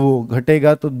 ये वो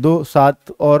घटेगा तो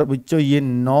 2-7, और बच्चों ये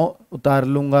 9 उतार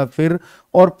लूंगा फिर,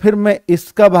 और फिर मैं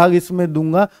इसका भाग इसमें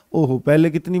दूंगा। ओहो, पहले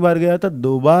कितनी बार गया था,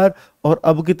 2 बार, और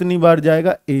अब कितनी बार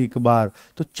जाएगा, 1 बार।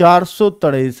 तो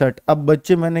 463। अब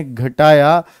बच्चे मैंने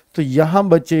घटाया तो यहां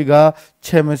बचेगा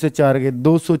 6 में से 4 गए,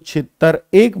 276,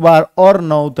 1 बार और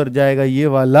 9 उतर जाएगा ये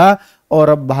वाला, और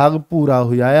अब भाग पूरा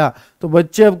हो जाया। तो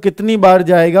बच्चे अब कितनी बार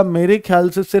जाएगा, मेरे ख्याल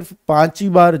से सिर्फ 5 ही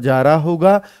बार जा रहा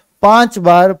होगा, 5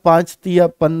 बार 5 तिया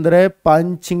 15,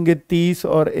 5 छिंगे 30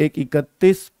 और 1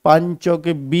 31, 5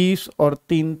 चौके 20 और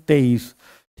 3 23।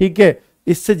 ठीक है,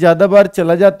 इससे ज्यादा बार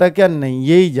चला जाता क्या? नहीं,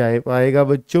 यही जा पाएगा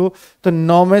बच्चों। तो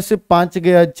 9 में से 5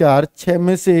 गया 4, 6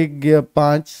 में से 1 गया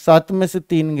 5, 7 में से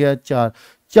 3 गया 4,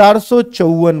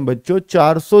 454 बच्चों,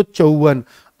 454।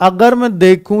 अगर मैं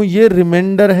देखूं ये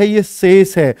रिमाइंडर है, ये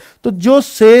शेष है, तो जो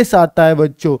शेष आता है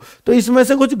बच्चों, तो इसमें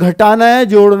से कुछ घटाना है,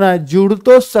 जोड़ना है। जुड़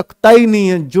तो सकता ही नहीं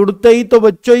है, जुड़ते ही तो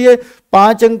बच्चों ये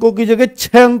 5 अंकों की जगह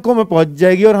 6 अंकों में पहुंच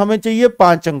जाएगी, और हमें चाहिए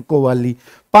 5 अंकों वाली।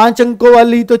 5 अंकों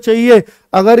वाली तो चाहिए।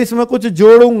 अगर इसमें कुछ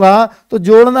जोड़ूंगा तो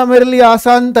जोड़ना मेरे लिए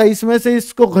आसान था, इसमें से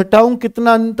इसको घटाऊं,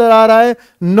 कितना अंतर आ रहा है?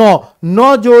 9।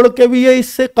 9 जोड़ के भी ये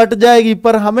इससे कट जाएगी,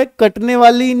 पर हमें कटने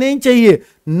वाली नहीं चाहिए।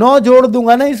 9 जोड़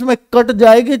दूंगा ना, इसमें कट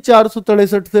जाएगी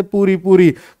 463 से पूरी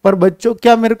पूरी। पर बच्चों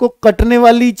क्या मेरे को कटने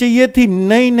वाली चाहिए थी?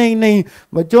 नहीं नहीं नहीं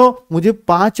बच्चों, मुझे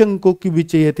 5 अंकों की भी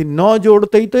चाहिए थी। 9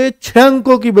 जोड़ते ही तो ये 6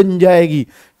 अंकों की बन जाएगी।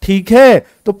 ठीक है,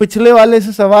 तो पिछले वाले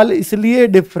से सवाल इसलिए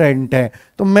डिफरेंट है।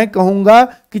 तो मैं कहूंगा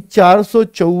कि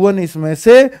 454 इसमें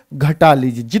से घटा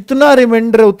लीजिए, जितना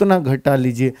रिमाइंडर है उतना घटा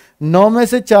लीजिए। 9 में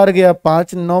से 4 गया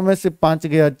 5, 9 में से 5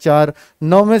 गया 4,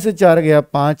 9 में से 4 गया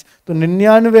 5, तो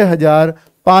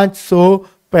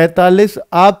 99,545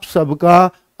 आप सबका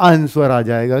आंसर आ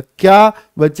जाएगा। क्या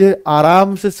बच्चे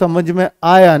आराम से समझ में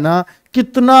आया ना?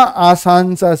 कितना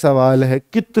आसान सा सवाल है,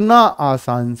 कितना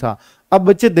आसान सा। अब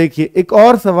बच्चे देखिए, एक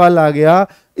और सवाल आ गया,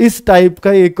 इस टाइप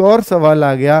का एक और सवाल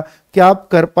आ गया। क्या आप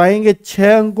कर पाएंगे?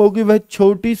 6 अंकों की वह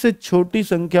छोटी से छोटी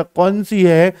संख्या कौन सी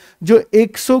है जो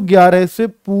 111 से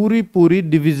पूरी पूरी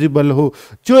डिविजिबल हो?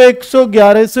 जो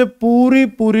 111 से पूरी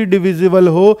पूरी डिविजिबल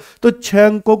हो, तो 6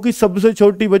 अंकों की सबसे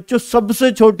छोटी बच्चों,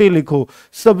 सबसे छोटी लिखो,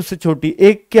 सबसे छोटी।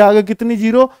 1 के आगे कितनी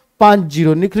जीरो? 5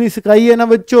 जीरो। निखरी सिखाई है ना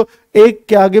बच्चों, 1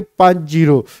 के आगे 5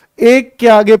 जीरो, 1 के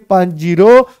आगे 5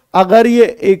 जीरो। अगर ये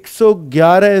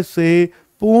 111 से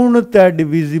पूर्णतः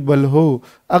डिविजिबल हो,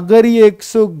 अगर ये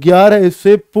 111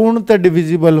 से पूर्णतः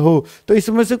डिविजिबल हो, तो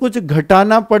इसमें से कुछ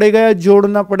घटाना पड़ेगा या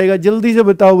जोड़ना पड़ेगा? जल्दी से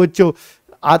बताओ बच्चों।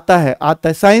 आता है, आता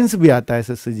है, साइंस भी आता है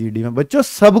एसएससीजीडी में बच्चों,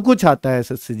 सब कुछ आता है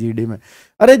एसएससीजीडी में।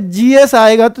 अरे जीएस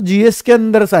आएगा तो जीएस के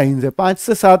अंदर साइंस है, 5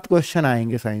 से 7 क्वेश्चन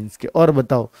आएंगे साइंस के। और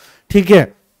बताओ, ठीक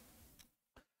है।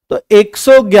 तो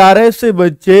 111 से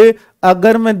बच्चे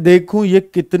अगर मैं देखूं ये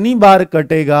कितनी बार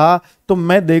कटेगा, तो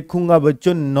मैं देखूंगा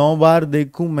बच्चों 9 बार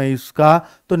देखूं मैं इसका,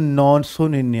 तो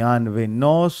 999,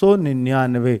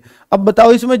 999। अब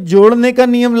बताओ इसमें जोड़ने का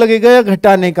नियम लगेगा या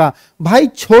घटाने का? भाई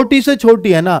छोटी से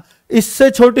छोटी है ना, इससे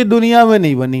छोटी दुनिया में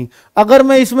नहीं बनी। अगर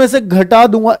मैं इसमें से घटा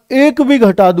दूंगा, एक भी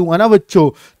घटा दूंगा ना बच्चों,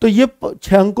 तो ये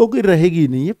 6 अंकों की रहेगी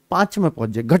नहीं, ये 5 में पहुंच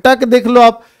जाए। घटा के देख लो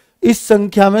आप, इस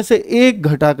संख्या में से एक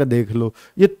घटा कर देख लो,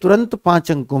 ये तुरंत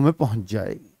 5 अंकों में पहुंच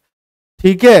जाएगी।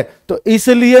 ठीक है, तो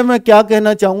इसलिए मैं क्या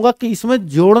कहना चाहूंगा कि इसमें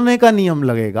जोड़ने का नियम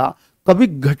लगेगा, कभी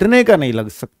घटने का नहीं लग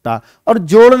सकता। और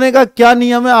जोड़ने का क्या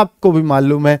नियम है आपको भी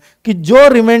मालूम है कि जो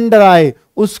रिमाइंडर आए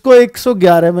उसको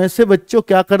 111 में से बच्चों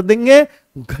क्या कर देंगे?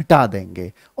 घटा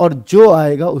देंगे, और जो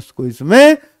आएगा उसको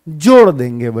इसमें जोड़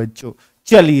देंगे बच्चों।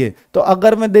 चलिए, तो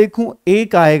अगर मैं देखूं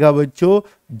 1 आएगा बच्चों,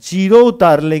 0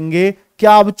 उतार लेंगे,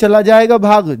 क्या अब चला जाएगा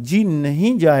भाग? जी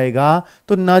नहीं जाएगा।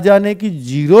 तो ना जाने की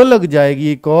 0 लग जाएगी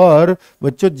एक और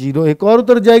बच्चों, 0 एक और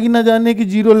उतर जाएगी ना जाने की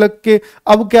 0 लग के।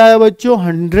 अब क्या आया बच्चों?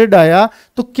 100 आया,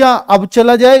 तो क्या अब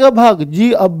चला जाएगा भाग?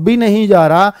 जी अब भी नहीं जा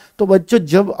रहा। तो बच्चों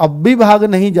जब अब भी भाग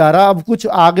नहीं जा रहा, अब कुछ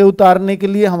आगे उतारने के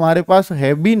लिए हमारे पास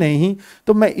है भी नहीं,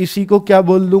 तो मैं इसी को क्या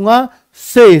बोल दूंगा?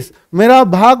 शेष। मेरा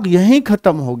भाग यहीं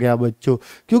खत्म हो गया बच्चों,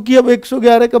 क्योंकि अब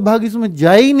 111 का भाग इसमें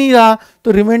जा ही नहीं रहा।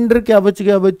 तो रिमाइंडर क्या बच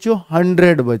गया बच्चों?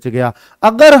 100 बच गया।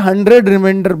 अगर 100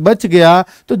 रिमाइंडर बच गया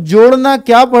तो जोड़ना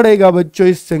क्या पड़ेगा बच्चों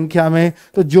इस संख्या में?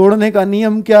 तो जोड़ने का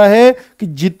नियम क्या है कि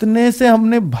जितने से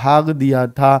हमने भाग दिया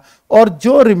था और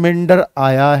जो रिमाइंडर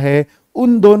आया है,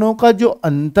 उन दोनों का जो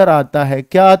अंतर आता है,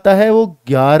 क्या आता है? वो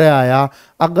 11 आया।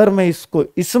 अगर मैं इसको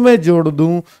इसमें जोड़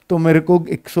दूं तो मेरे को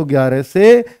 111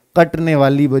 से कटने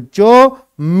वाली बच्चों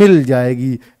मिल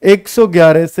जाएगी,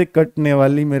 111 से कटने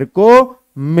वाली मेरे को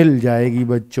मिल जाएगी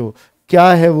बच्चों। क्या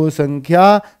है वो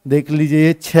संख्या? देख लीजिए,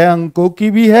 ये 6 अंकों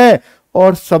की भी है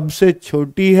और सबसे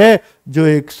छोटी है जो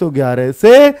 111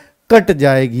 से कट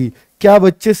जाएगी। क्या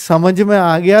बच्चे समझ में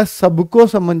आ गया? सबको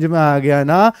समझ में आ गया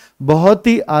ना? बहुत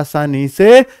ही आसानी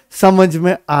से समझ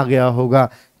में आ गया होगा।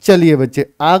 चलिए बच्चे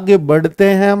आगे बढ़ते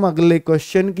हैं हम अगले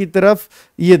क्वेश्चन की तरफ।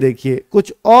 ये देखिए,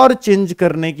 कुछ और चेंज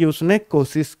करने की उसने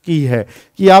कोशिश की है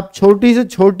कि आप छोटी से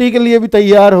छोटी के लिए भी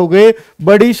तैयार हो गए,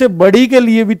 बड़ी से बड़ी के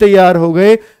लिए भी तैयार हो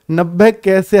गए। 90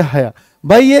 कैसे आया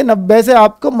भाई ये 90 से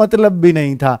आपको मतलब भी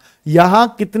नहीं था, यहां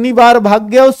कितनी बार भाग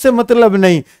गया उससे मतलब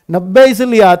नहीं, 90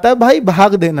 इसलिए आता है भाई,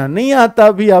 भाग देना नहीं आता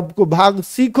अभी आपको, भाग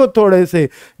सीखो थोड़े से।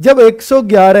 जब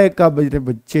 111 का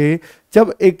बच्चे,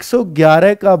 जब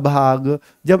 111 का भाग,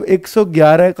 जब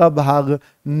 111 का भाग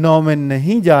 9 में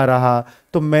नहीं जा रहा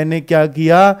तो मैंने क्या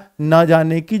किया, ना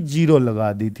जाने की 0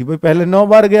 लगा दी थी। भाई पहले 9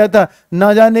 बार गया था,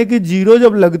 ना जाने की 0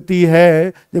 जब लगती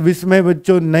है, जब इसमें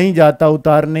बच्चों नहीं जाता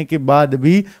उतारने के बाद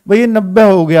भी, भाई ये 90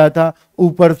 हो गया था,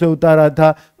 ऊपर से उतारा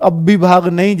था, अब भी भाग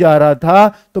नहीं जा रहा था,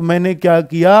 तो मैंने क्या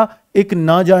किया, एक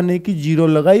ना जाने की 0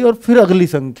 लगाई और फिर अगली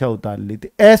संख्या उतार ली थी,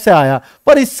 ऐसे आया।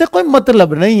 पर इससे कोई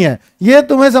मतलब नहीं है, ये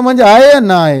तुम्हें समझ आए या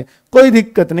ना आए कोई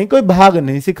दिक्कत नहीं, कोई भाग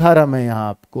नहीं सिखा रहा मैं यहां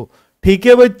आपको, ठीक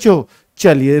है बच्चों।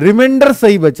 चलिए रिमाइंडर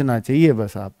सही बचना चाहिए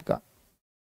बस आपका।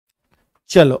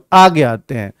 चलो आगे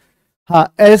आते हैं।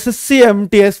 हाँ, एसएससी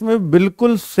एमटीएस में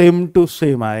बिल्कुल सेम टू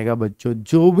सेम आएगा बच्चों,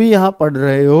 जो भी यहां पढ़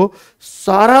रहे हो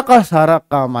सारा का सारा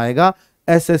काम आएगा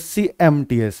एसएससी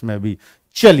एमटीएस में भी।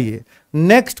 चलिए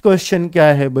नेक्स्ट क्वेश्चन क्या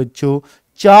है बच्चों,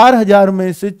 4000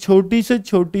 में से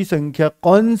छोटी संख्या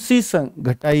कौन सी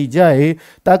घटाई जाए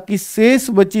ताकि शेष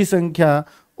बची संख्या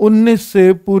 19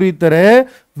 से पूरी तरह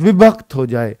विभक्त हो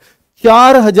जाए।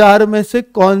 4000 में से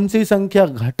कौन सी संख्या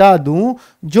घटा दूं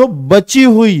जो बची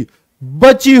हुई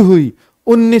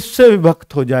 19 से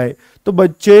विभक्त हो जाए। तो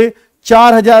बच्चे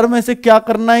 4000 में से क्या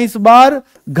करना है, इस बार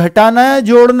घटाना है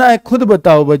जोड़ना है, खुद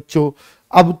बताओ बच्चों।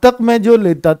 अब तक मैं जो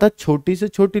लेता था छोटी से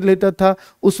छोटी लेता था,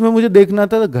 उसमें मुझे देखना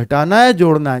था घटाना है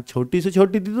जोड़ना है, छोटी से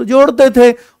छोटी थी तो जोड़ते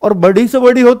थे, और बड़ी से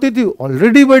बड़ी होती थी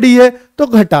ऑलरेडी बड़ी है तो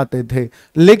घटाते थे।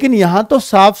 लेकिन यहां तो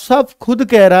साफ साफ खुद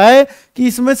कह रहा है कि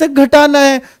इसमें से घटाना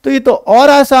है, तो ये तो और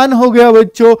आसान हो गया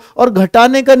बच्चों। और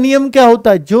घटाने का नियम क्या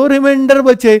होता है, जो रिमाइंडर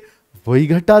बचे वही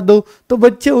घटा दो। तो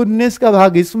बच्चे 19 का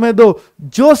भाग इसमें दो,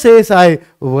 जो शेष आए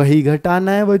वही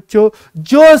घटाना है बच्चों,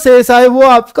 जो शेष आए वो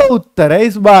आपका उत्तर है।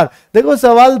 इस बार देखो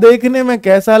सवाल देखने में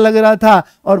कैसा लग रहा था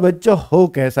और बच्चों हो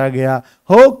कैसा गया,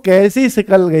 हो कैसी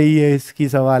शिकल गई है इसकी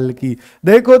सवाल की,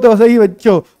 देखो तो सही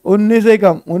बच्चों। 19 से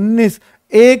कम 19,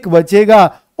 एक बचेगा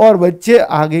और बच्चे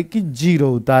आगे की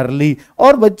 0 उतार ली।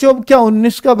 और बच्चों अब क्या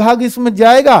 19 का भाग इसमें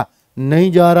जाएगा,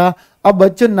 नहीं जा रहा। अब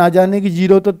बच्चों ना जाने की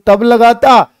 0 तो तब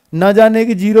लगाता, ना जाने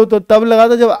की 0 तो तब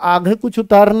लगाता जब आगे कुछ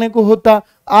उतारने को होता,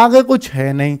 आगे कुछ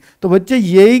है नहीं, तो बच्चे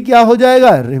यही क्या हो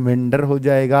जाएगा, रिमाइंडर हो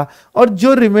जाएगा। और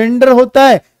जो रिमाइंडर होता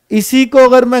है इसी को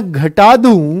अगर मैं घटा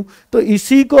दूं, तो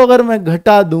इसी को अगर मैं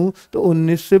घटा दूं तो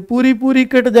 19 से पूरी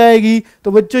कट जाएगी।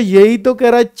 तो बच्चों यही तो कह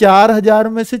रहा है 4000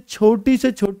 में से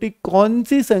छोटी कौन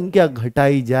सी संख्या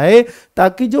घटाई जाए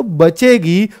ताकि जो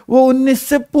बचेगी वो 19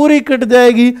 से पूरी कट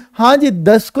जाएगी। हाँ जी,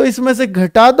 10 को इसमें से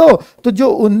घटा दो तो जो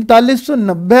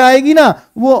 3990 आएगी ना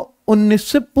वो 19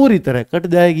 से पूरी तरह कट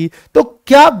जाएगी। तो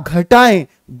क्या घटाएं,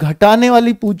 घटाने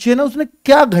वाली पूछिए ना, उसने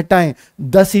क्या घटाएं,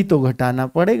 10 ही तो घटाना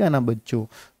पड़ेगा ना बच्चों,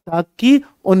 ताकि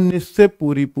 19 से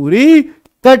पूरी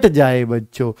कट जाए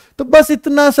बच्चों। तो बस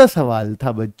इतना सा सवाल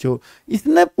था बच्चों।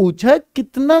 इसने पूछा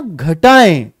कितना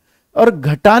घटाएं, और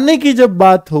घटाने की जब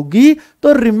बात होगी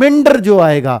तो रिमाइंडर जो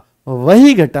आएगा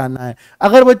वही घटाना है।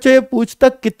 अगर बच्चों ये पूछता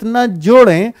कितना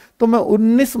जोड़ें तो मैं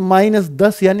 19 माइनस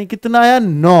 10 यानी कितना आया,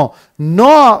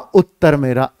 9 उत्तर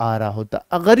मेरा आ रहा होता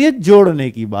अगर ये जोड़ने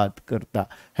की बात करता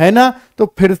है ना।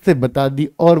 तो फिर से बता दी,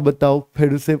 और बताओ,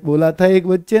 फिर से बोला था एक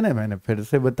बच्चे ने, मैंने फिर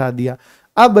से बता दिया।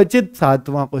 अब बच्चे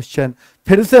 7वां क्वेश्चन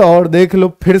फिर से और देख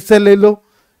लो, फिर से ले लो,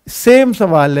 सेम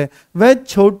सवाल है। वह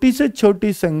छोटी से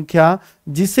छोटी संख्या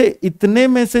जिसे इतने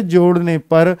में से जोड़ने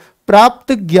पर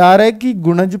प्राप्त 11 की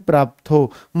गुणज प्राप्त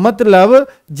हो। मतलब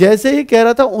जैसे ही कह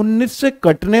रहा था 19 से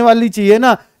कटने वाली चाहिए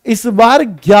ना, इस बार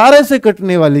 11 से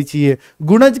कटने वाली चाहिए।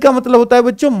 गुणज का मतलब होता है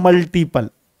बच्चों मल्टीपल,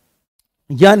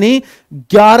 यानी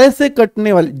 11 से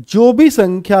कटने वाली जो भी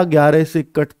संख्या 11 से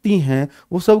कटती हैं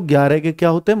वो सब 11 के क्या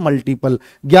होते हैं, मल्टीपल।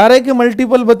 11 के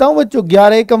मल्टीपल बताऊं बच्चों,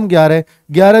 11 एकम 11,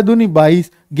 11 दूनी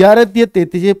 22, 11 तिया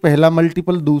 33, पहला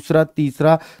मल्टीपल, दूसरा,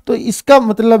 तीसरा। तो इसका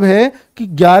मतलब है कि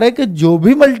 11 के जो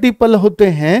भी मल्टीपल होते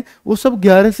हैं वो सब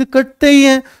 11 से कटते ही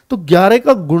हैं। तो 11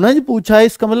 का गुणज पूछा है,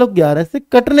 इसका मतलब 11 से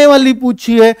कटने वाली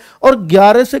पूछी है, और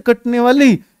 11 से कटने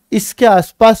वाली इसके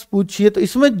आसपास पूछिए। तो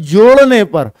इसमें जोड़ने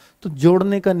पर, तो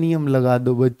जोड़ने का नियम लगा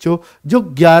दो बच्चों, जो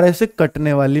 11 से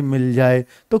कटने वाली मिल जाए।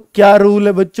 तो क्या रूल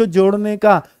है बच्चों जोड़ने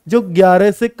का, जो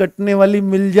 11 से कटने वाली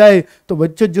मिल जाए तो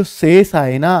बच्चों जो शेष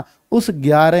आए ना उस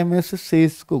 11 में से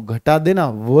शेष को घटा देना,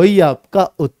 वही आपका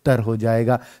उत्तर हो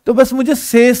जाएगा। तो बस मुझे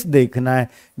शेष देखना है।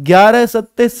 11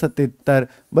 सत्ते 77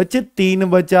 बच्चे, 3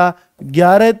 बचा,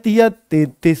 11 तिया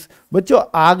 33 बच्चों।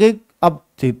 आगे अब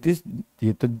 33,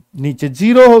 ये तो नीचे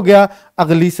 0 हो गया।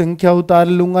 अगली संख्या उतार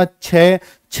लूंगा 6,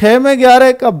 6 में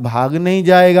 11 का भाग नहीं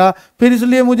जाएगा, फिर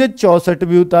इसलिए मुझे 64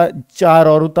 भी उतार 4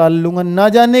 और उतार लूंगा, ना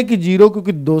जाने कि 0,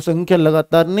 क्योंकि दो संख्या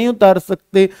लगातार नहीं उतार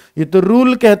सकते, ये तो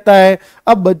रूल कहता है।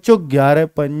 अब बच्चों 11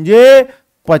 पंजे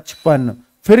 55,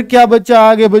 फिर क्या बचा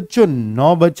आगे बच्चों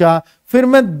 9 बचा, फिर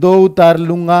मैं 2 उतार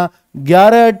लूंगा,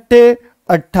 11 अट्ठे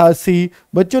 88,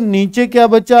 बच्चों नीचे क्या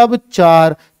बचा अब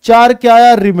 4, 4 क्या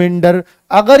आया रिमाइंडर।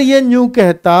 अगर ये न्यू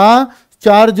कहता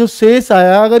 4 जो शेष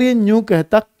आया, अगर ये न्यू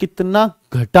कहता कितना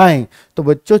घटाएं, तो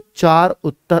बच्चों 4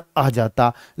 उत्तर आ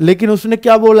जाता, लेकिन उसने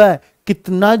क्या बोला है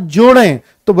कितना जोड़ें।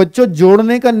 तो बच्चों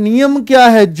जोड़ने का नियम क्या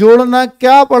है, जोड़ना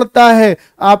क्या पड़ता है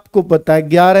आपको पता है,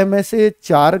 11 में से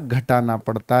 4 घटाना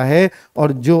पड़ता है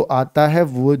और जो आता है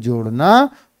वो जोड़ना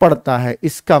पड़ता है।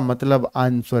 इसका मतलब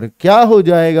आंसर क्या हो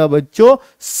जाएगा बच्चों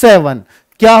 7,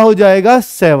 क्या हो जाएगा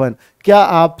 7। क्या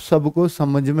आप सबको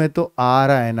समझ में तो आ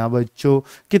रहा है ना बच्चों,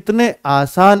 कितने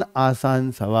आसान आसान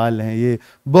सवाल हैं ये,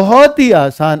 बहुत ही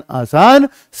आसान आसान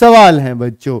सवाल हैं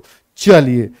बच्चों।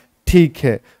 चलिए ठीक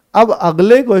है, अब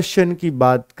अगले क्वेश्चन की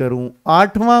बात करूं,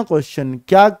 8वां क्वेश्चन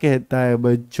क्या कहता है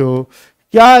बच्चों,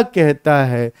 क्या कहता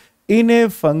है, इन ए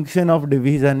फंक्शन ऑफ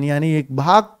डिवीजन, यानी एक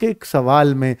भाग के एक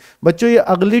सवाल में बच्चों ये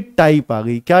अगली टाइप आ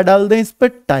गई, क्या डाल दें इस पे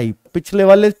टाइप, पिछले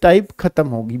वाले टाइप खत्म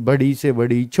होगी, बड़ी से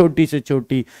बड़ी छोटी से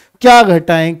छोटी, क्या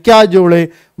घटाएं क्या जोड़े।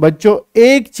 बच्चों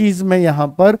एक चीज मैं यहां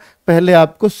पर पहले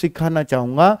आपको सिखाना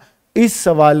चाहूंगा इस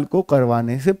सवाल को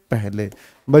करवाने से पहले।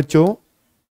 बच्चों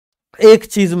एक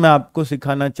चीज मैं आपको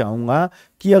सिखाना चाहूंगा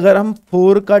कि अगर हम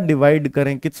 4 का डिवाइड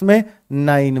करें किसमें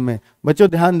 9 में, बच्चों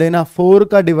ध्यान देना 4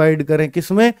 का डिवाइड करें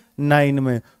किसमें 9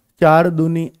 में, 4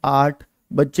 दूनी 8,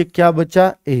 बच्चे क्या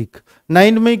बचा 1,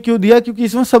 9 में क्यों दिया क्योंकि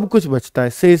इसमें सब कुछ बचता है,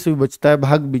 शेष भी बचता है,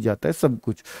 भाग भी जाता है, सब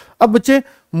कुछ। अब बच्चे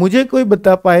मुझे कोई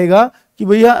बता पाएगा कि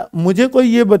भैया, मुझे कोई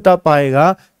ये बता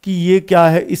पाएगा कि ये क्या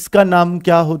है, इसका नाम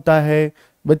क्या होता है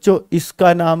बच्चों,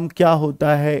 इसका नाम क्या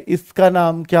होता है, इसका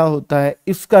नाम क्या होता है,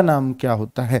 इसका नाम क्या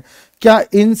होता है, क्या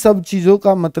इन सब चीजों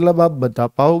का मतलब आप बता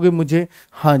पाओगे मुझे?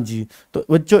 हाँ जी, तो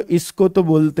बच्चों इसको तो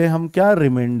बोलते हैं हम क्या,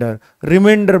 रिमाइंडर,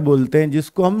 रिमाइंडर बोलते हैं,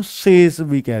 जिसको हम शेष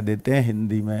भी कह देते हैं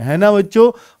हिंदी में, है ना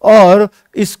बच्चों। और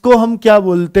इसको हम क्या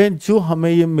बोलते हैं, जो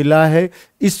हमें ये मिला है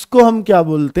इसको हम क्या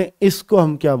बोलते हैं, इसको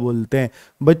हम क्या बोलते हैं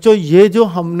बच्चों, ये जो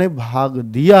हमने भाग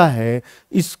दिया है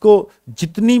इसको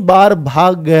जितनी बार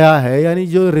भाग गया है, यानी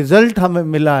जो रिजल्ट हमें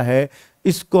मिला है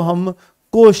इसको हम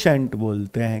कोशेंट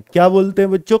बोलते हैं। क्या बोलते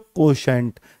हैं बच्चों,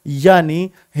 कोशेंट, यानी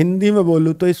हिंदी में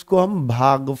बोलूं तो इसको हम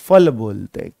भागफल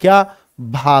बोलते हैं। क्या,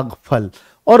 भागफल।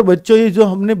 और बच्चों ये जो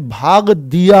हमने भाग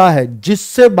दिया है,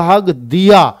 जिससे भाग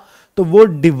दिया, तो वो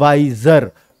डिवाइजर,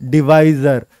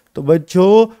 डिवाइजर, तो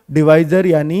बच्चों डिवाइजर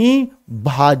यानी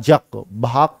भाजक,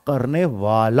 भाग करने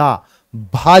वाला,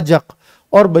 भाजक।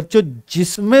 और बच्चों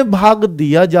जिसमें भाग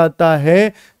दिया जाता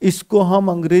है इसको हम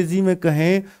अंग्रेजी में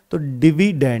कहें तो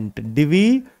डिविडेंट,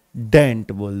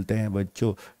 डिविडेंट बोलते हैं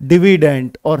बच्चों,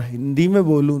 डिविडेंट। और हिंदी में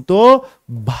बोलूं तो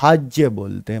भाज्य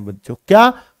बोलते हैं बच्चों,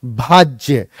 क्या,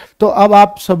 भाज्य। तो अब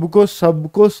आप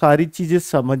सबको सारी चीजें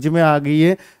समझ में आ गई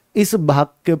है इस भाग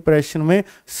के प्रश्न में,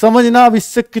 समझना अब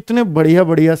इससे कितने बढ़िया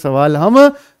बढ़िया सवाल हम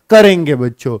करेंगे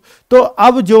बच्चों। तो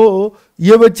अब जो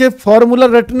ये बच्चे फॉर्मूला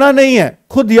रटना नहीं है,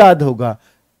 खुद याद होगा।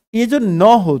 ये जो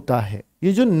 9 होता है,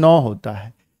 ये जो 9 होता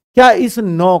है, क्या इस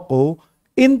 9 को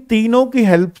इन तीनों की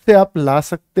हेल्प से आप ला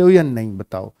सकते हो या नहीं,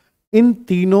 बताओ। इन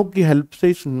तीनों की हेल्प से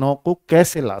इस 9 को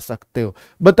कैसे ला सकते हो,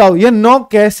 बताओ। ये 9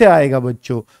 कैसे आएगा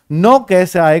बच्चों, 9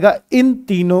 कैसे आएगा इन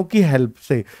तीनों की हेल्प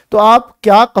से। तो आप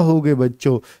क्या कहोगे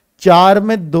बच्चों, 4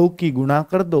 में 2 की गुणा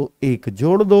कर दो, 1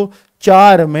 जोड़ दो,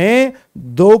 4 में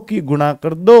 2 की गुणा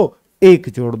कर दो, 1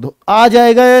 जोड़ दो, आ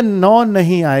जाएगा या 9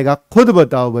 नहीं आएगा, खुद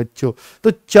बताओ बच्चों।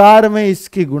 तो 4 में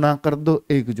इसकी गुणा कर दो,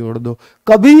 1 जोड़ दो।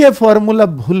 कभी ये फॉर्मूला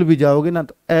भूल भी जाओगे ना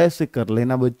तो ऐसे कर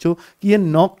लेना बच्चों कि ये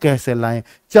 9 कैसे लाएं,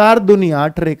 4 दूनी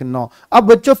 8 और 1 9। अब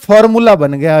बच्चों फॉर्मूला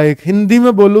बन गया एक, हिंदी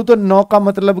में बोलूं तो 9 का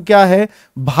मतलब क्या है,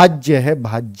 भाज्य है,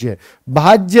 भाज्य।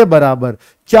 भाज्य बराबर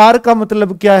 4 का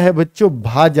मतलब क्या है बच्चों,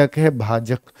 भाजक है,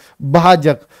 भाजक,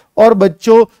 भाजक। और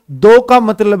बच्चों 2 का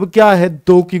मतलब क्या है,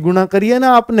 2 की गुणा करिए ना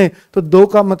आपने, तो 2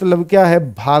 का मतलब क्या है,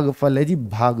 भागफल है जी,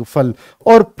 भागफल।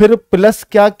 और फिर प्लस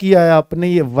क्या किया है आपने,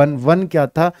 ये 1 क्या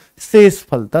था,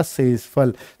 शेषफल था,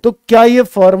 शेषफल। तो क्या ये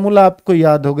फॉर्मूला आपको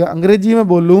याद हो गया? अंग्रेजी में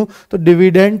बोलूं तो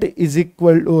dividend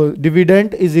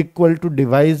is equal to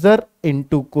divisor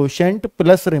into quotient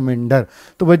plus remainder.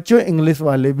 तो बच्चों इंग्लिश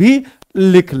वाले भी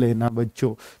लिख लेना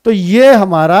बच्चों। तो ये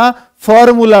हमारा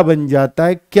फॉर्मूला बन जाता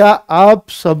है। क्या आप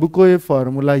सबको ये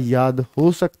फॉर्मूला याद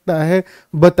हो सकता है?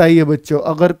 बताइए बच्चों,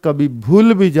 अगर कभी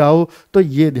भूल भी जाओ तो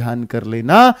ये ध्यान कर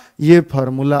लेना, ये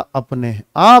फॉर्मूला अपने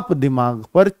आप दिमाग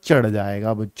पर चढ़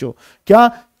जाएगा बच्चों।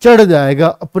 क्या चढ़ जाएगा?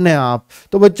 अपने आप।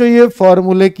 तो बच्चों ये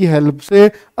फॉर्मूले की हेल्प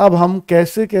से अब हम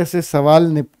कैसे कैसे सवाल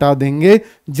निपटा देंगे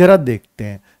जरा देखते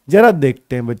हैं, जरा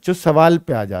देखते हैं बच्चों। सवाल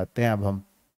पे आ जाते हैं अब हम।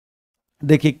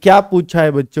 देखिए क्या पूछा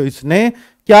है बच्चों इसने,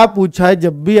 क्या पूछा है।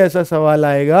 जब भी ऐसा सवाल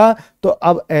आएगा तो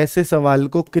अब ऐसे सवाल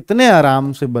को कितने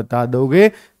आराम से बता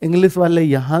दोगे। इंग्लिश वाले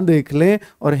यहां देख लें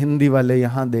और हिंदी वाले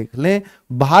यहां देख लें।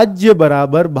 भाज्य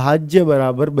बराबर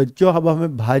बच्चों, अब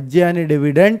हमें भाज्य यानी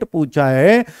डिविडेंट पूछा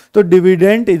है, तो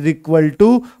डिविडेंट इज इक्वल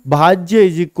टू भाज्य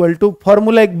इज इक्वल टू,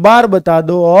 फॉर्मूला एक बार बता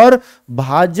दो, और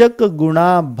भाजक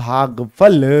गुणा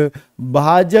भागफल,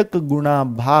 भाजक गुणा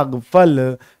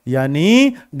भागफल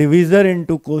यानी divisor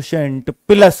into quotient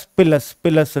plus plus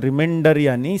plus remainder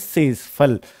यानी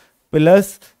शेषफल,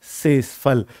 प्लस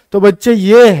शेषफल। तो बच्चे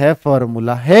ये है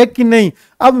फॉर्मूला, है कि नहीं?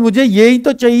 अब मुझे यही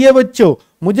तो चाहिए बच्चों,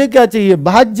 मुझे क्या चाहिए?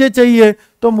 भाज्य चाहिए।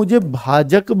 तो मुझे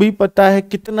भाजक भी पता है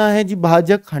कितना है जी,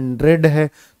 भाजक 100 है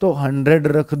तो 100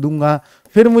 रख दूंगा।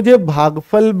 फिर मुझे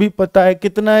भागफल भी पता है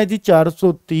कितना है जी,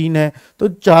 403 है तो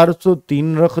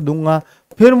 403 रख दूंगा।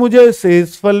 फिर मुझे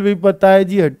शेषफल भी पता है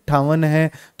जी 58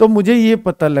 है, तो मुझे ये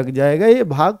पता लग जाएगा ये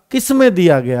भाग किस में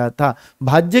दिया गया था।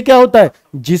 भाज्य क्या होता है?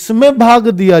 जिसमें भाग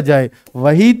दिया जाए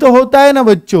वही तो होता है ना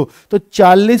बच्चों। तो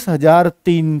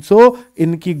 40,300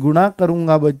 इनकी गुणा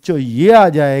करूंगा बच्चों, ये आ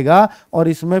जाएगा, और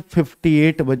इसमें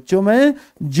 58 बच्चों में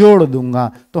जोड़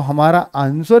दूंगा, तो हमारा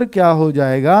आंसर क्या हो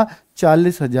जाएगा?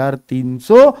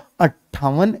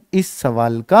 40,358 इस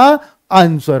सवाल का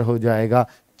आंसर हो जाएगा।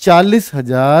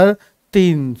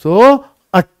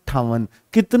 40,358।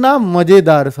 कितना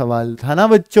मजेदार सवाल था ना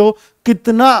बच्चों,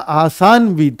 कितना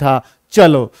आसान भी था।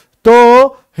 चलो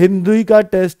तो हिंदी का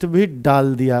टेस्ट भी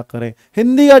डाल दिया करें।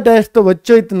 हिंदी का टेस्ट तो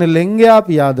बच्चों इतने लेंगे आप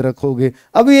याद रखोगे।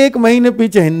 अभी 1 महीने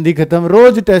पीछे हिंदी खत्म,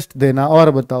 रोज टेस्ट देना।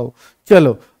 और बताओ,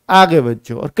 चलो आगे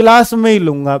बच्चों, और क्लास में ही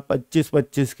लूंगा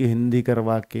 25-25 की हिंदी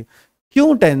करवा के।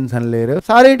 क्यों टेंशन ले रहे हो?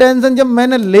 सारी टेंशन जब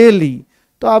मैंने ले ली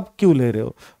तो आप क्यों ले रहे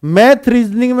हो? मैथ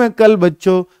रीजनिंग में कल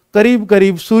बच्चों करीब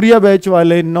करीब सूर्या बैच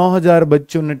वाले 9,000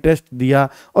 बच्चों ने टेस्ट दिया,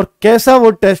 और कैसा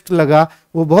वो टेस्ट लगा?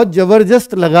 वो बहुत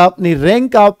जबरदस्त लगा। अपनी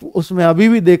रैंक आप उसमें अभी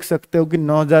भी देख सकते हो कि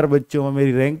 9,000 बच्चों में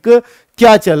मेरी रैंक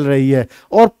क्या चल रही है।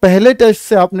 और पहले टेस्ट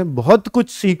से आपने बहुत कुछ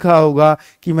सीखा होगा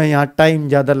कि मैं यहाँ टाइम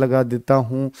ज्यादा लगा देता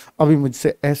हूँ, अभी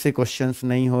मुझसे ऐसे क्वेश्चंस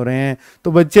नहीं हो रहे हैं।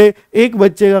 तो बच्चे, एक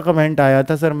बच्चे का कमेंट आया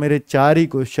था, सर मेरे 4 ही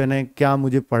क्वेश्चन है, क्या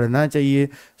मुझे पढ़ना चाहिए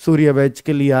सूर्या बैच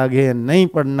के लिए आगे या नहीं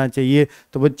पढ़ना चाहिए?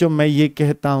 तो बच्चों मैं ये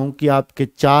कहता हूँ कि आपके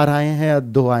 4 आए हैं या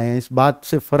 2 आए हैं, इस बात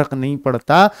से फर्क नहीं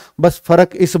पड़ता। बस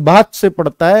फर्क इस बात से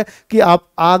पड़ता है कि आप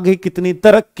आगे कितनी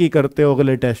तरक्की करते हो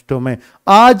अगले टेस्टों में।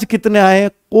 आज कितने आए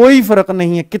कोई फर्क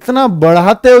नहीं है, कितना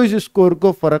बढ़ाते हो इस स्कोर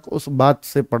को, फर्क उस बात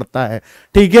से पड़ता है।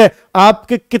 ठीक है,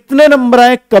 आपके कितने नंबर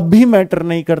आए कभी मैटर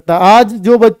नहीं करता। आज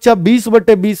जो बच्चा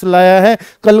 20/20 लाया है,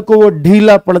 कल को वो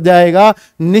ढीला पड़ जाएगा,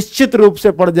 निश्चित रूप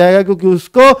से पड़ जाएगा, क्योंकि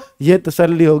उसको ये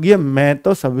तसल्ली होगी मैं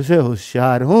तो सबसे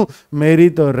होशियार हूं, मेरी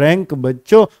तो रैंक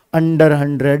बच्चों अंडर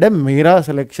 100 है, मेरा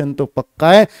सिलेक्शन तो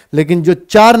पक्का है। लेकिन जो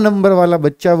 4 नंबर वाला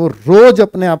बच्चा वो रोज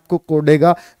अपने आप को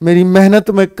कोडेगा, मेरी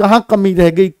मेहनत में कहां कमी रह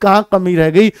गई, कहां कमी रह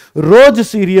गई, रोज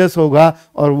सीरियस होगा,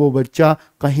 और वो बच्चा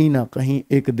कहीं ना कहीं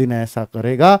एक दिन ऐसा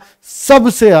करेगा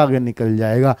सबसे आगे निकल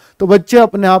जाएगा। तो बच्चे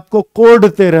अपने आप को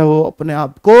कोडते रहो, अपने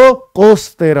आप को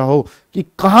कोसते रहो कि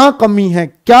कहां कमी है,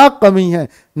 क्या कमी है,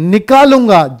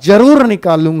 निकालूंगा, जरूर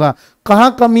निकालूंगा,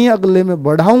 कहां कमी है अगले में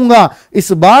बढ़ाऊंगा,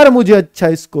 इस बार मुझे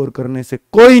अच्छा स्कोर करने से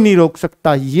कोई नहीं रोक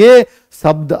सकता। ये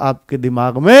शब्द आपके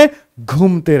दिमाग में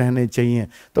घूमते रहने चाहिए।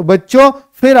 तो बच्चों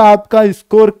फिर आपका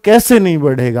स्कोर कैसे नहीं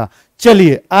बढ़ेगा?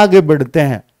 चलिए आगे बढ़ते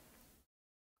हैं।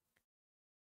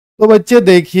 तो बच्चे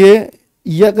देखिए,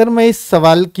 ये अगर मैं इस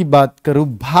सवाल की बात करूं,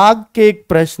 भाग के एक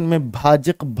प्रश्न में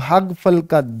भाजक भागफल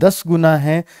का 10 गुना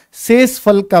है,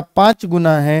 शेषफल का 5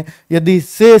 गुना है। यदि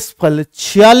शेषफल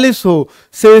 46 हो,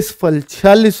 शेषफल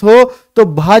 46 हो तो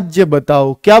भाज्य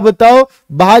बताओ। क्या बताओ?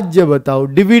 भाज्य बताओ,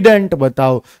 डिविडेंट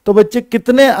बताओ। तो बच्चे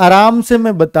कितने आराम से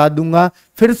मैं बता दूंगा।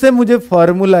 फिर से मुझे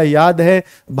फॉर्मूला याद है,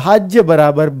 भाज्य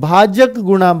बराबर भाजक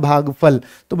गुणा भागफल।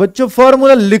 तो बच्चों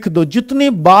फॉर्मूला लिख दो, जितनी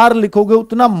बार लिखोगे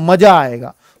उतना मजा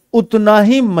आएगा, उतना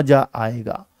ही मजा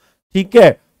आएगा। ठीक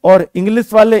है, और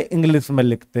इंग्लिश वाले इंग्लिश में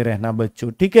लिखते रहना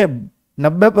बच्चों। ठीक है,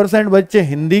 90% बच्चे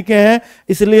हिंदी के हैं,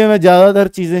 इसलिए मैं ज्यादातर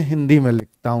चीजें हिंदी में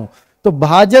लिखता हूं। तो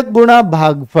भाजक गुणा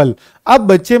भागफल। अब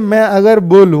बच्चे मैं अगर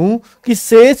बोलूं कि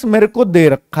शेष मेरे को दे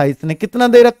रखा है, इसने कितना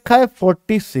दे रखा है?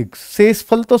 46।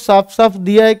 शेषफल तो साफ साफ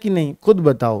दिया है कि नहीं, खुद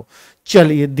बताओ।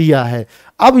 चलिए दिया है।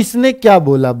 अब इसने क्या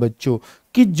बोला बच्चों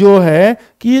कि जो है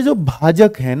कि ये जो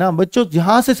भाजक है ना बच्चों,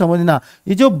 यहां से समझना,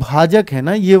 ये जो भाजक है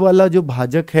ना, ये वाला जो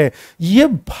भाजक है, ये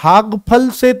भागफल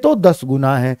से तो 10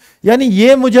 गुना है, यानी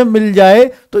ये मुझे मिल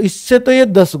जाए तो इससे तो ये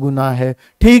 10 गुना है,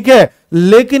 ठीक है।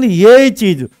 लेकिन ये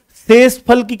चीज शेष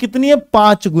फल की कितनी है,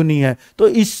 5 गुनी है, तो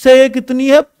इससे ये कितनी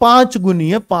है, 5 गुनी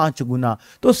है, 5 गुना।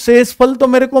 तो शेष फल तो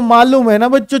मेरे को मालूम है ना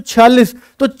बच्चों 46,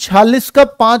 तो 46 का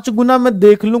 5 गुना मैं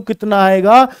देख लूं कितना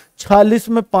आएगा, 46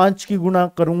 में 5 की गुना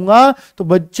करूंगा तो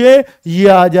बच्चे ये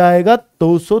आ जाएगा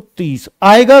 230।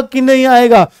 आएगा कि नहीं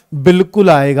आएगा, बिल्कुल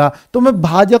आएगा। तो मैं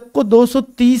भाजक को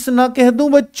 230 ना कह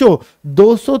दूं बच्चों,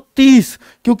 230,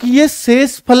 क्योंकि ये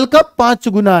शेष फल का 5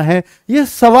 गुना है, ये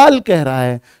सवाल कह रहा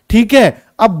है, ठीक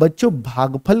है। अब बच्चों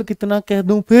भागफल कितना कह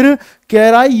दूं, फिर कह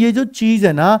रहा है ये जो चीज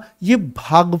है ना, ये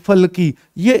भागफल की,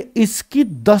 ये इसकी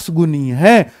 10 गुनी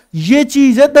है, ये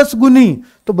चीज है 10 गुनी।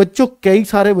 तो बच्चों कई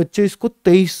सारे बच्चे इसको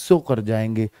 2300 कर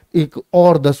जाएंगे, एक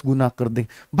और 10 गुना कर दे,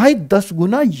 भाई 10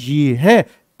 गुना ये है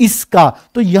इसका,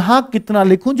 तो यहां कितना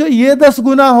लिखूं जो ये 10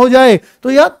 गुना हो जाए, तो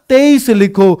यहां 23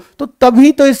 लिखो, तो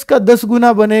तभी तो इसका 10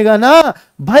 गुना बनेगा ना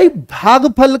भाई।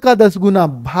 भागफल का 10 गुना,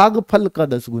 भागफल का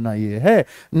 10 गुना ये है,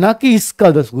 ना कि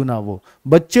इसका 10 गुना वो।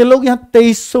 बच्चे लोग यहां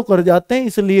 2300 कर जाते हैं,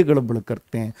 इसलिए गड़बड़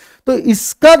करते हैं। तो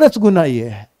इसका 10 गुना ये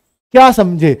है, क्या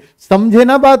समझे, समझे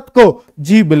ना बात को,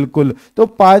 जी बिल्कुल। तो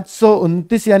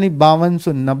 529 यानी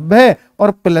 5290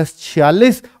 और प्लस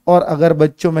 46, और अगर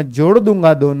बच्चों में जोड़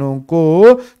दूंगा दोनों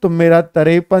को तो मेरा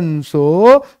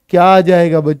 5300 क्या आ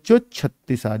जाएगा बच्चों,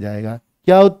 36 आ जाएगा।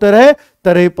 क्या उत्तर है,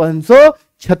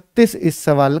 5336 इस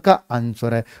सवाल का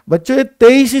आंसर है। बच्चों ये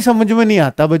 23 ही समझ में नहीं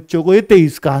आता बच्चों को, ये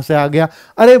 23 कहां से आ गया।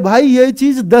 अरे भाई ये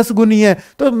चीज 10 गुनी है,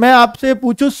 तो मैं आपसे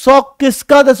पूछूं 100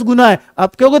 किसका 10 गुना है,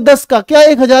 आप कहोगे 10 का, क्या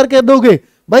 1000 कह दोगे,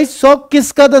 भाई 100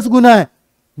 किसका 10 गुना है,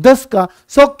 10 का।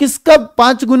 100 किसका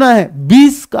 5 गुना है,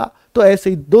 20 का। तो ऐसे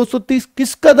ही 230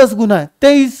 किसका 10 गुना है,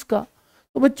 23 का।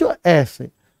 तो बच्चों ऐसे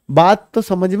बात तो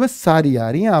समझ में सारी आ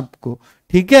रही है आपको,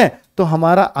 ठीक है। तो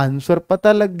हमारा आंसर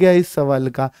पता लग गया इस सवाल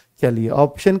का। चलिए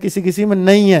ऑप्शन किसी किसी में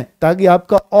नहीं है ताकि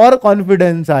आपका और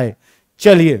कॉन्फिडेंस आए।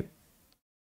 चलिए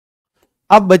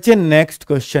अब बच्चे नेक्स्ट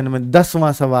क्वेश्चन में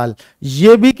 10वां सवाल,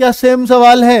 ये भी क्या सेम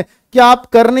सवाल है, क्या आप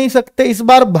कर नहीं सकते, इस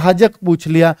बार भाजक पूछ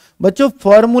लिया। बच्चों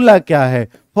फॉर्मूला क्या है,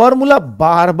 फॉर्मूला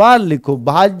बार बार लिखो,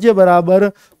 भाज्य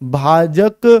बराबर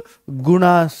भाजक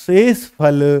गुणा शेष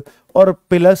फल और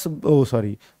प्लस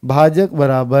भाजक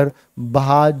बराबर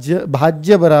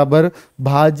भाज्य बराबर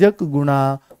भाजक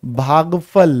गुणा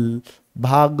भागफल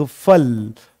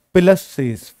प्लस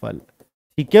शेष फल,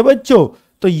 ठीक है बच्चों।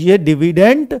 तो ये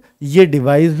डिविडेंड, ये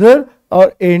डिवाइजर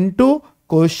और इनटू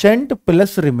कोशेंट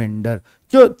प्लस रिमाइंडर।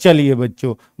 जो चलिए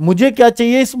बच्चों मुझे क्या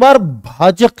चाहिए इस बार,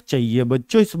 भाजक चाहिए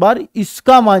बच्चों, इस बार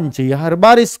इसका मान चाहिए, हर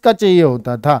बार इसका चाहिए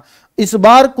होता था, इस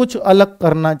बार कुछ अलग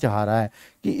करना चाह रहा है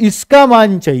कि इसका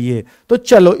मान चाहिए। तो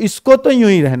चलो इसको तो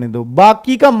यूं ही रहने दो,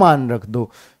 बाकी का मान रख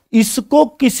दो। इसको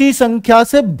किसी संख्या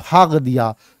से भाग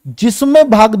दिया, जिसमें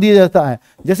भाग दिया जाता है,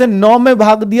 जैसे 9 में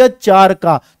भाग दिया 4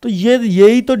 का, तो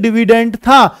यही तो डिविडेंड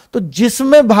था। तो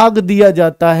जिसमें भाग दिया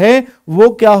जाता है वो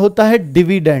क्या होता है,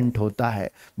 डिविडेंड होता है,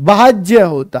 भाज्य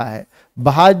होता है,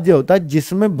 भाज्य होता है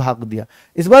जिसमें भाग दिया।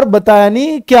 इस बार बताया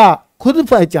नहीं क्या, खुद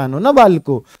पहचानो ना बाल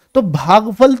को। तो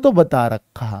भागफल तो बता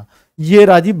रखा, ये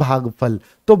राजी भागफल।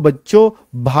 तो बच्चों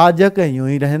भाजक यूं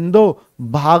ही रहने दो,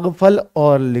 भागफल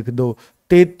और लिख दो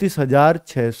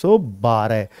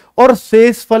 33,612। और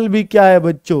शेष फल भी क्या है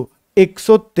बच्चों,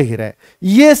 113।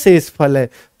 ये शेष फल है।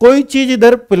 कोई चीज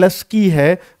इधर प्लस की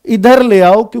है इधर ले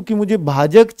आओ, क्योंकि मुझे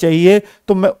भाजक चाहिए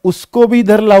तो मैं उसको भी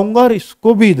इधर लाऊंगा और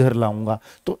इसको भी इधर लाऊंगा।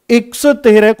 तो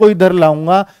 113 को इधर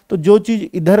लाऊंगा, तो जो चीज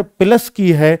इधर प्लस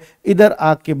की है इधर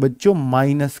आके बच्चों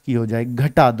माइनस की हो जाए,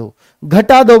 घटा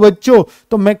दो बच्चों।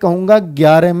 तो मैं कहूंगा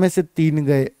 11 में से 3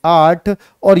 गए 8,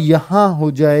 और यहां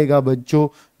हो जाएगा बच्चों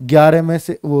 11 में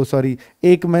से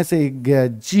 1 में से 1 गया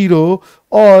 0,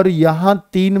 और यहां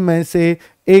 3 में से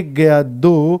 1 गया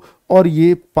 2, और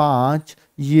ये 5,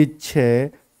 ये 6,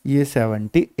 ये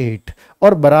 78,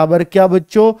 और बराबर क्या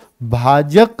बच्चों,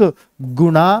 भाजक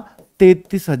गुणा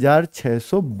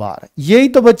 33,612। यही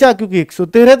तो बचा, क्योंकि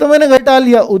 113 तो मैंने घटा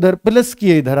लिया, उधर प्लस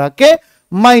किए इधर आके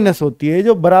माइनस होती है।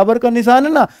 जो बराबर का निशान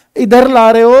है ना, इधर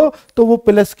ला रहे हो तो वो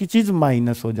प्लस की चीज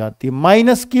माइनस हो जाती है,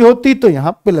 माइनस की होती तो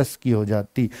यहां प्लस की हो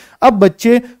जाती। अब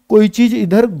बच्चे कोई चीज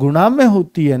इधर गुणा में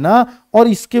होती है ना, और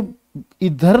इसके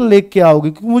इधर लेके आओगे,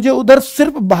 क्योंकि मुझे उधर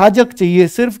सिर्फ भाजक चाहिए,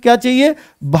 सिर्फ क्या चाहिए,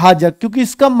 भाजक, क्योंकि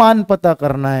इसका मान पता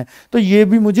करना है। तो ये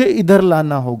भी मुझे इधर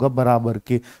लाना होगा बराबर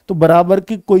के। तो बराबर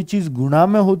की कोई चीज गुणा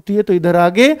में होती है तो इधर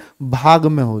आगे भाग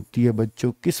में होती है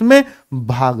बच्चों, किसमें,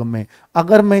 भाग में।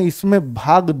 अगर मैं इसमें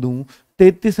भाग दूं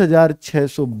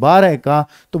 33,612 का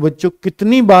तो बच्चों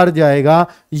कितनी बार जाएगा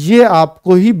ये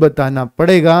आपको ही बताना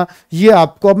पड़ेगा। ये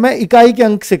आपको अब मैं इकाई के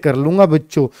अंक से कर लूंगा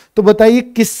बच्चों। तो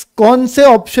बताइए कौन से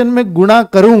ऑप्शन में गुणा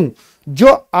करूं जो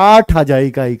 8 आ जाए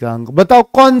इकाई का अंक, बताओ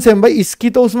कौन से। भाई इसकी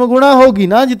तो उसमें गुणा होगी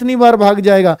ना जितनी बार भाग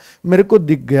जाएगा। मेरे को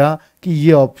दिख गया कि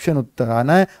ये ऑप्शन उत्तर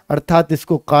आना है, अर्थात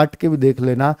इसको काट के भी देख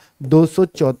लेना,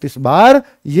 234 बार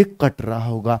ये कट रहा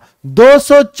होगा,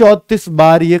 234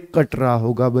 बार ये कट रहा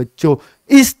होगा बच्चों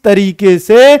इस तरीके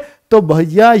से। तो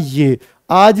भैया ये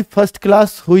आज फर्स्ट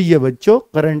क्लास हुई है बच्चों,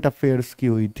 करंट अफेयर्स की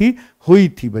हुई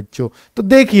थी बच्चों। तो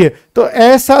देखिए, तो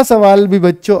ऐसा सवाल भी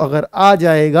बच्चों अगर आ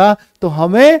जाएगा तो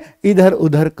हमें इधर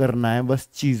उधर करना है, बस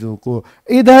चीजों को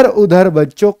इधर उधर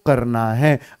बच्चों करना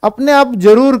है। अपने आप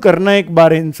जरूर करना एक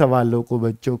बार इन सवालों को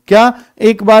बच्चों, क्या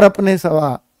एक बार अपने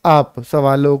आप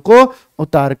सवालों को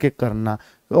उतार के करना,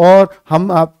 और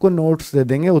हम आपको नोट्स दे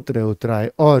देंगे उतरे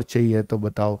उतराए। और चाहिए तो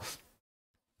बताओ।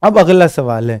 अब अगला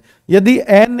सवाल है, यदि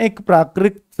n एक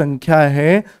प्राकृतिक संख्या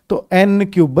है तो n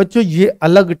क्यूब। बच्चों ये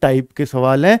अलग टाइप के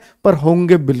सवाल हैं पर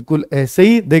होंगे बिल्कुल ऐसे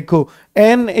ही। देखो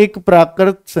n एक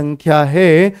प्राकृतिक संख्या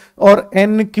है और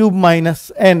n क्यूब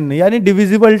माइनस n यानी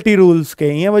डिविजिबिलिटी रूल्स के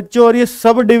ही हैं बच्चों, और ये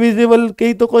सब डिविजिबल के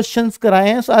ही तो क्वेश्चंस कराए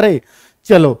हैं सारे।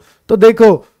 चलो तो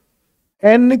देखो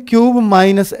n क्यूब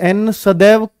माइनस n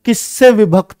सदैव किससे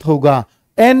विभक्त होगा,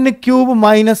 n क्यूब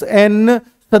माइनस n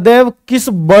सदैव किस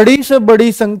बड़ी से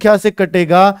बड़ी संख्या से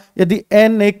कटेगा यदि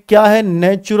n एक क्या है,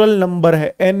 नेचुरल नंबर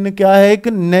है। n क्या है, एक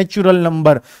नेचुरल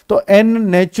नंबर। तो n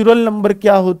नेचुरल नंबर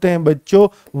क्या होते हैं बच्चों,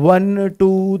 1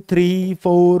 2 3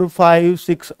 4 5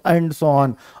 6 एंड सो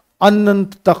ऑन,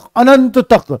 अनंत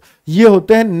तक ये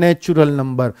होते हैं नेचुरल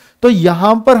नंबर। तो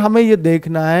यहां पर हमें ये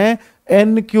देखना है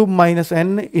n क्यूब माइनस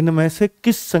n इनमें से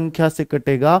किस संख्या से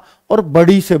कटेगा और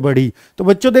बड़ी से बड़ी। तो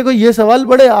बच्चों देखो ये सवाल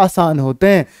बड़े आसान होते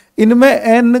हैं, इनमें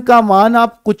n का मान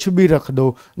आप कुछ भी रख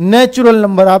दो। नेचुरल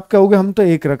नंबर आप कहोगे हम तो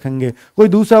 1 रखेंगे, कोई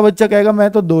दूसरा बच्चा कहेगा मैं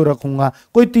तो 2 रखूंगा,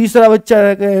 कोई तीसरा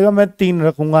बच्चा कहेगा मैं 3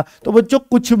 रखूंगा। तो बच्चों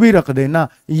कुछ भी रख देना,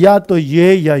 या तो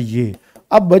ये या ये।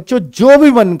 अब बच्चों जो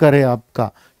भी मन करे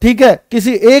आपका, ठीक है,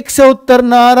 किसी एक से उत्तर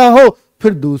ना आ रहा हो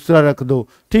फिर दूसरा रख दो,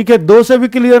 ठीक है, 2 से भी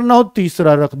क्लियर ना हो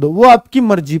तीसरा रख दो, वो आपकी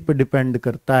मर्जी पे डिपेंड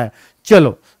करता है।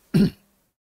 चलो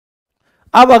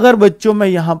अब अगर बच्चों मैं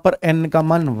यहां पर n का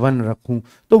मान 1 रखूं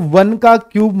तो 1 का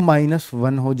क्यूब माइनस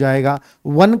 1 हो जाएगा।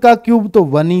 1 का क्यूब तो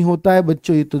 1 ही होता है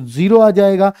बच्चों, ये तो 0 आ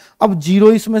जाएगा। अब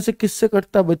 0 इसमें से किससे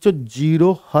कटता है बच्चों,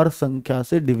 0 हर संख्या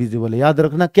से डिविजिबल है। याद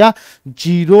रखना क्या,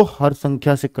 0 हर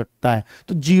संख्या से कटता है।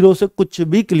 तो 0 से कुछ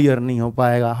भी क्लियर नहीं हो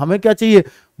पाएगा। हमें क्या चाहिए,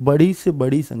 बड़ी से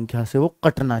बड़ी संख्या से वो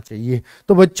कटना चाहिए।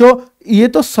 तो बच्चों ये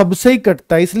तो सबसे ही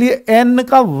कटता है, इसलिए n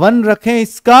का 1 रखें,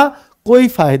 इसका कोई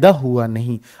फायदा हुआ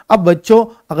नहीं। अब बच्चों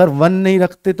अगर 1 नहीं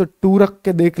रखते तो 2 रख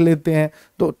के देख लेते हैं।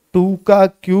 तो 2 का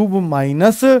क्यूब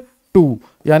माइनस 2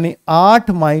 यानी 8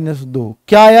 माइनस 2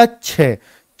 क्या आया, 6।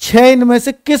 6 इनमें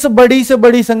से किस बड़ी से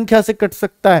बड़ी संख्या से कट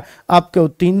सकता है, आपके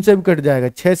 3 से भी कट जाएगा,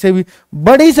 6 से भी।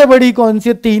 बड़ी से बड़ी कौन सी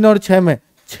है, 3 और 6 में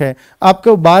 6।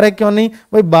 आपके 12 क्यों नहीं,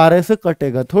 भाई 12 से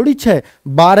कटेगा थोड़ी 6,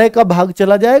 12 का भाग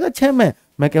चला जाएगा 6 में।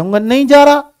 मैं कहूंगा नहीं जा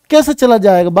रहा, कैसे चला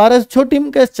जाएगा, 12 से छोटी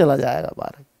में कैसे चला जाएगा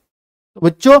 12। तो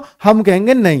बच्चों हम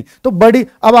कहेंगे नहीं। तो बड़ी,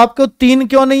 अब आपको 3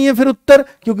 क्यों नहीं है फिर उत्तर,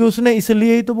 क्योंकि उसने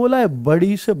इसलिए ही तो बोला है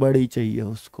बड़ी से बड़ी चाहिए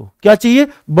उसको। क्या चाहिए,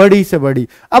 बड़ी से बड़ी।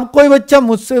 अब कोई बच्चा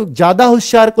मुझसे ज्यादा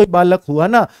होशियार कोई बालक हुआ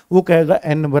ना, वो कहेगा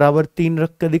n बराबर 3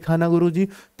 रख के दिखाना गुरुजी।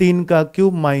 3 का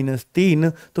क्यूब माइनस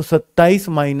 3 तो 27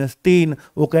 माइनस 3,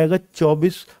 वो कहेगा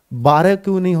 24। 12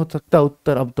 क्यों नहीं हो सकता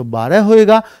उत्तर, अब तो 12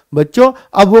 होएगा बच्चों।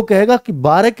 अब वो कहेगा कि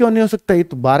 12 क्यों नहीं हो सकता, ये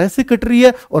तो 12 से कट रही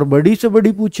है, और बड़ी से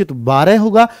बड़ी पूछे तो 12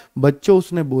 होगा बच्चों।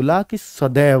 उसने बोला कि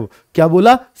सदैव, क्या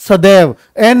बोला, सदैव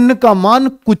n का मान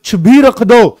कुछ भी रख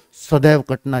दो, सदैव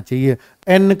कटना चाहिए।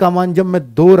 n का मान जब मैं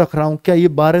 2 रख रहा हूं, क्या ये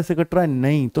 12 से कट रहा है,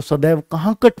 नहीं, तो सदैव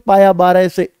कहां कट पाया 12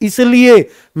 से, इसलिए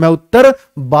मैं उत्तर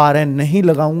 12 नहीं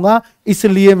लगाऊंगा।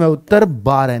 इसलिए मैं उत्तर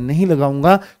 12 नहीं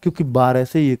लगाऊंगा, क्योंकि 12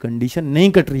 से ये कंडीशन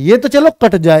नहीं कट रही। ये तो चलो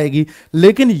कट जाएगी,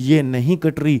 लेकिन ये नहीं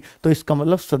कट रही, तो इसका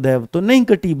मतलब सदैव तो नहीं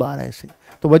कटी 12 से।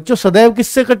 तो बच्चों सदैव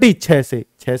किससे कटी, 6 से।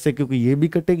 6 से, क्योंकि ये भी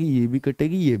कटेगी, ये भी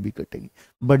कटेगी, ये भी कटेगी,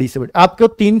 बड़ी से बड़ी। आपके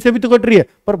 3 से भी तो कट रही है,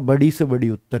 पर बड़ी से बड़ी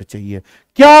उत्तर चाहिए।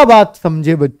 क्या बात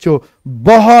समझे बच्चों,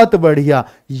 बहुत बढ़िया।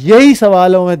 यही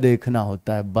सवालों में देखना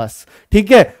होता है बस,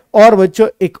 ठीक है। और बच्चों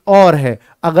एक और है,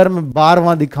 अगर मैं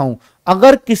 12वां दिखाऊं,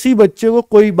 अगर किसी बच्चे को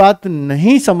कोई बात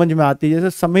नहीं समझ में आती, जैसे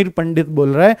समीर पंडित बोल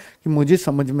रहा है कि मुझे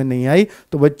समझ में नहीं आई,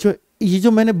 तो बच्चों ये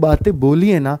जो मैंने बातें बोली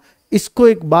है ना, इसको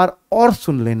एक बार और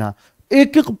सुन लेना।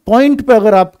 एक एक पॉइंट पे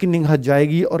अगर आपकी निगाह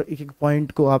जाएगी और एक एक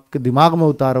पॉइंट को आपके दिमाग में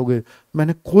उतारोगे,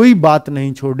 मैंने कोई बात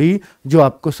नहीं छोड़ी जो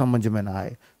आपको समझ में ना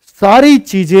आए, सारी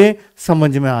चीजें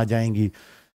समझ में आ जाएंगी।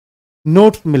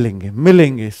 नोट्स मिलेंगे,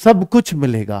 मिलेंगे, सब कुछ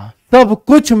मिलेगा, सब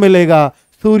कुछ मिलेगा,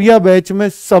 सूर्या बैच में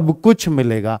सब कुछ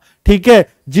मिलेगा। ठीक है,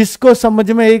 जिसको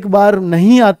समझ में एक बार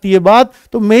नहीं आती है बात,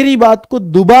 तो मेरी बात को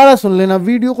दोबारा सुन लेना,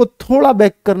 वीडियो को थोड़ा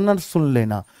बैक करना, सुन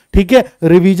लेना। ठीक है,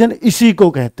 रिवीजन इसी को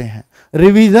कहते हैं,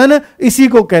 रिवीजन इसी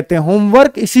को कहते हैं,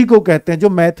 होमवर्क इसी को कहते हैं, जो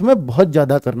मैथ में बहुत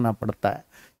ज्यादा करना पड़ता है।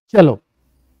 चलो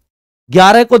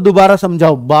 11 को दोबारा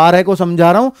समझाओ, 12 को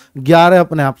समझा रहा हूं, 11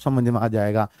 अपने आप समझ में आ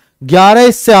जाएगा। 11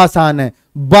 इससे आसान है,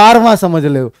 12वां समझ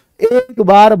लो, एक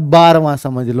बार 12वां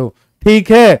समझ लो।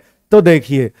 ठीक है, तो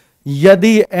देखिए,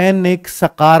 यदि n एक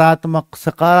सकारात्मक,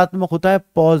 सकारात्मक होता है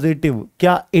पॉजिटिव,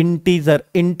 क्या इंटीजर,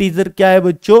 इंटीजर क्या है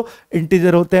बच्चों,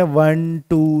 इंटीजर होते हैं 1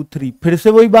 2 3, फिर से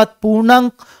वही बात,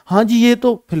 पूर्णांक, हाँ जी ये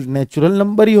तो फिर नेचुरल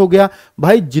नंबर ही हो गया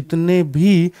भाई। जितने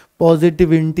भी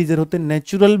पॉजिटिव इंटीजर होते हैं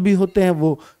नेचुरल भी होते हैं,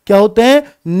 वो क्या होते हैं,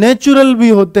 नेचुरल भी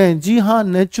होते हैं। जी हाँ,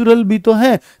 नेचुरल भी तो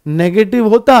है, नेगेटिव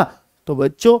होता तो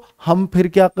बच्चों हम फिर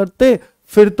क्या करते,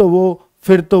 फिर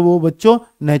तो वो बच्चों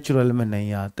नेचुरल में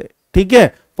नहीं आते। ठीक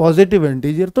है, पॉजिटिव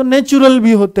इंटीजर तो नेचुरल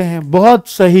भी होते हैं, बहुत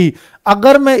सही।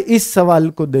 अगर मैं इस सवाल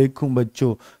को देखूं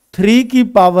बच्चों, 3 की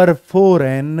पावर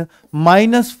 4n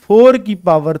माइनस 4 की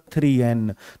पावर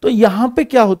 3n, तो यहां पे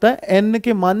क्या होता है, n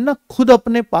के मान ना खुद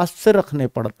अपने पास से रखने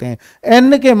पड़ते हैं,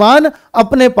 n के मान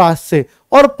अपने पास से,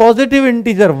 और पॉजिटिव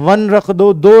इंटीजर 1 रख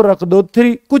दो, 2 रख दो,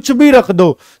 3 कुछ भी रख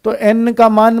दो, तो n का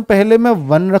मान पहले मैं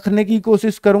 1 रखने की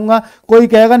कोशिश करूंगा। कोई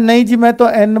कहेगा नहीं जी मैं तो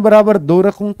n बराबर 2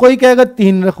 रखूंगा, कोई कहेगा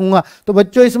 3 रखूंगा। तो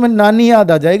बच्चों इसमें नानी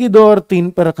याद आ जाएगी 2 और 3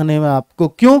 पे रखने में आपको,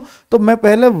 क्यों, तो मैं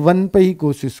पहले 1 पे ही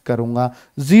कोशिश करूंगा।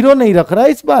 0 नहीं रख रहा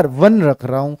इस बार, 1 रख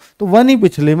रहा हूं, तो 1 ही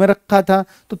पिछले में रखा था,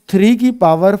 तो 3 की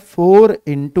पावर 4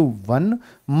 इंटू 1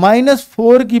 माइनस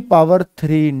 4 की पावर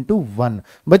 3 इंटू 1।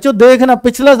 बच्चों देखना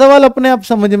पिछला सवाल अपने आप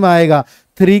समझ में आएगा।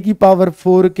 3 की पावर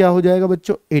 4 क्या हो जाएगा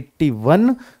बच्चों,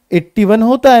 81, 81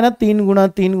 होता है ना, 3 गुना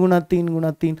 3 गुना 3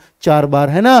 गुना 3, 4 बार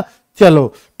है ना।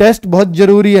 चलो टेस्ट बहुत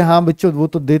जरूरी है, हाँ बच्चों वो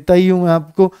तो देता ही हूं मैं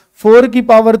आपको। 4 की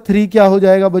पावर 3 क्या हो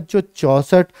जाएगा बच्चों,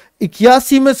 64,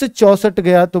 81 में से 64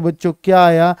 गया तो बच्चों क्या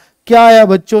आया, क्या आया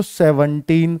बच्चों,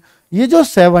 17। ये जो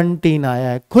 17 आया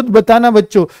है, खुद बताना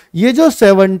बच्चों, ये जो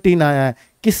 17 आया है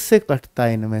किससे कटता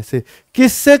है, इनमें से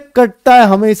किससे कटता है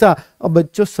हमेशा, अब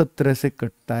बच्चों 17 से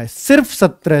कटता है, सिर्फ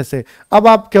 17 से। अब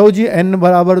आप कहो जी n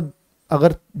बराबर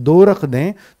अगर 2 रख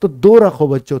दें तो 2 रखो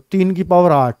बच्चों, 3 की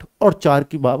पावर 8 और 4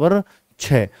 की पावर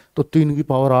 6, तो 3 की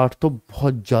पावर 8 तो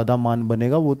बहुत ज्यादा मान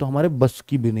बनेगा, वो तो हमारे बस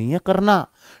की भी नहीं है करना।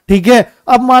 ठीक है,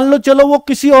 अब मान लो चलो वो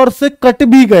किसी और से कट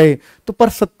भी गए, तो पर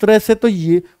 17 से तो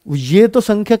ये तो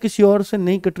संख्या किसी और से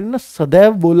नहीं कट रही ना,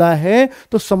 सदैव बोला है,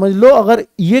 तो समझ लो अगर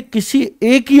ये किसी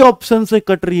एक ही ऑप्शन से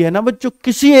कट रही है ना बच्चों,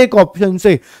 किसी एक ऑप्शन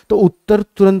से, तो उत्तर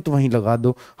तुरंत वहीं लगा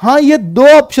दो। हाँ ये 2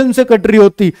 ऑप्शन से कट रही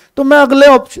होती तो मैं अगले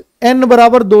ऑप्शन n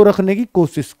बराबर 2 रखने की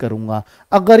कोशिश करूंगा।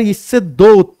 अगर इससे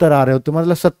 2 उत्तर आ रहे होते,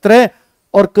 मतलब 17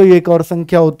 और कोई एक और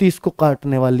संख्या होती इसको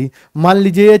काटने वाली, मान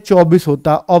लीजिए ये 24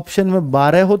 होता, ऑप्शन में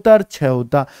 12 होता और 6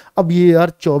 होता। अब ये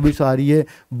यार 24 आ रही है,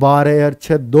 12 और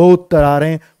 6 2 उत्तर आ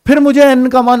रहे हैं, फिर मुझे n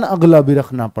का मान अगला भी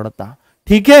रखना पड़ता।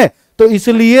 ठीक है, तो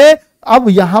इसलिए अब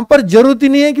यहां पर जरूरत ही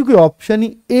नहीं है, क्योंकि ऑप्शन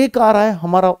ही एक आ रहा है,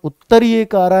 हमारा उत्तर ही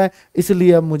एक आ रहा है,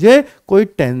 इसलिए अब मुझे कोई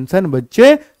टेंशन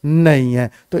बच्चे नहीं है।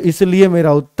 तो इसलिए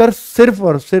मेरा उत्तर सिर्फ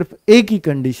और सिर्फ एक ही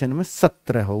कंडीशन में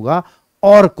 17 होगा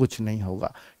और कुछ नहीं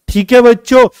होगा। ठीक है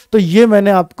बच्चों, तो ये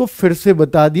मैंने आपको फिर से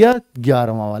बता दिया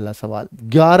 11वां वाला सवाल।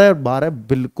 11 और 12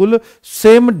 बिल्कुल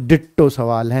सेम डिट्टो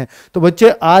सवाल हैं। तो बच्चे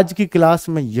आज की क्लास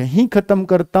में यहीं खत्म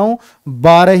करता हूं,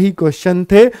 12 ही क्वेश्चन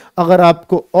थे। अगर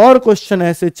आपको और क्वेश्चन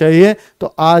ऐसे चाहिए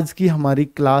तो आज की हमारी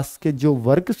क्लास के जो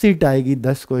वर्कशीट आएगी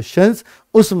 10 क्वेश्चंस,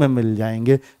 उसमें मिल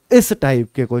जाएंगे इस टाइप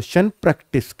के क्वेश्चन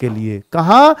प्रैक्टिस के लिए।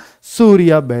 कहां,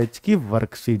 सूर्या बैच की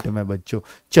वर्कशीट में बच्चों।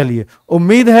 चलिए,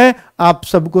 उम्मीद है आप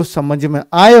सबको समझ में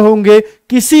आए होंगे।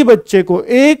 किसी बच्चे को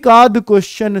एक आध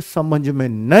क्वेश्चन समझ में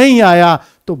नहीं आया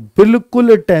तो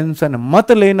बिल्कुल टेंशन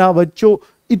मत लेना बच्चों,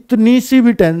 इतनी सी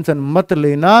भी टेंशन मत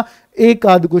लेना। एक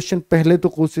आध क्वेश्चन पहले तो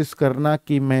कोशिश करना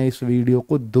कि मैं इस वीडियो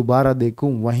को दोबारा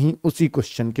देखूं, वहीं उसी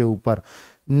क्वेश्चन के ऊपर।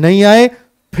 नहीं आए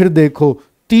फिर देखो,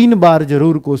 3 बार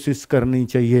जरूर कोशिश करनी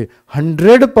चाहिए,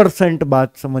 100%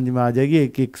 बात समझ में आ जाएगी।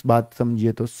 एक एक बात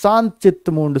समझिए तो शांत चित्त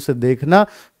मूड से देखना,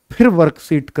 फिर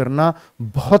वर्कशीट करना,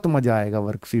 बहुत मजा आएगा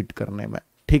वर्कशीट करने में।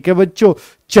 ठीक है बच्चों,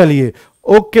 चलिए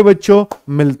ओके बच्चों,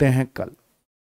 मिलते हैं कल।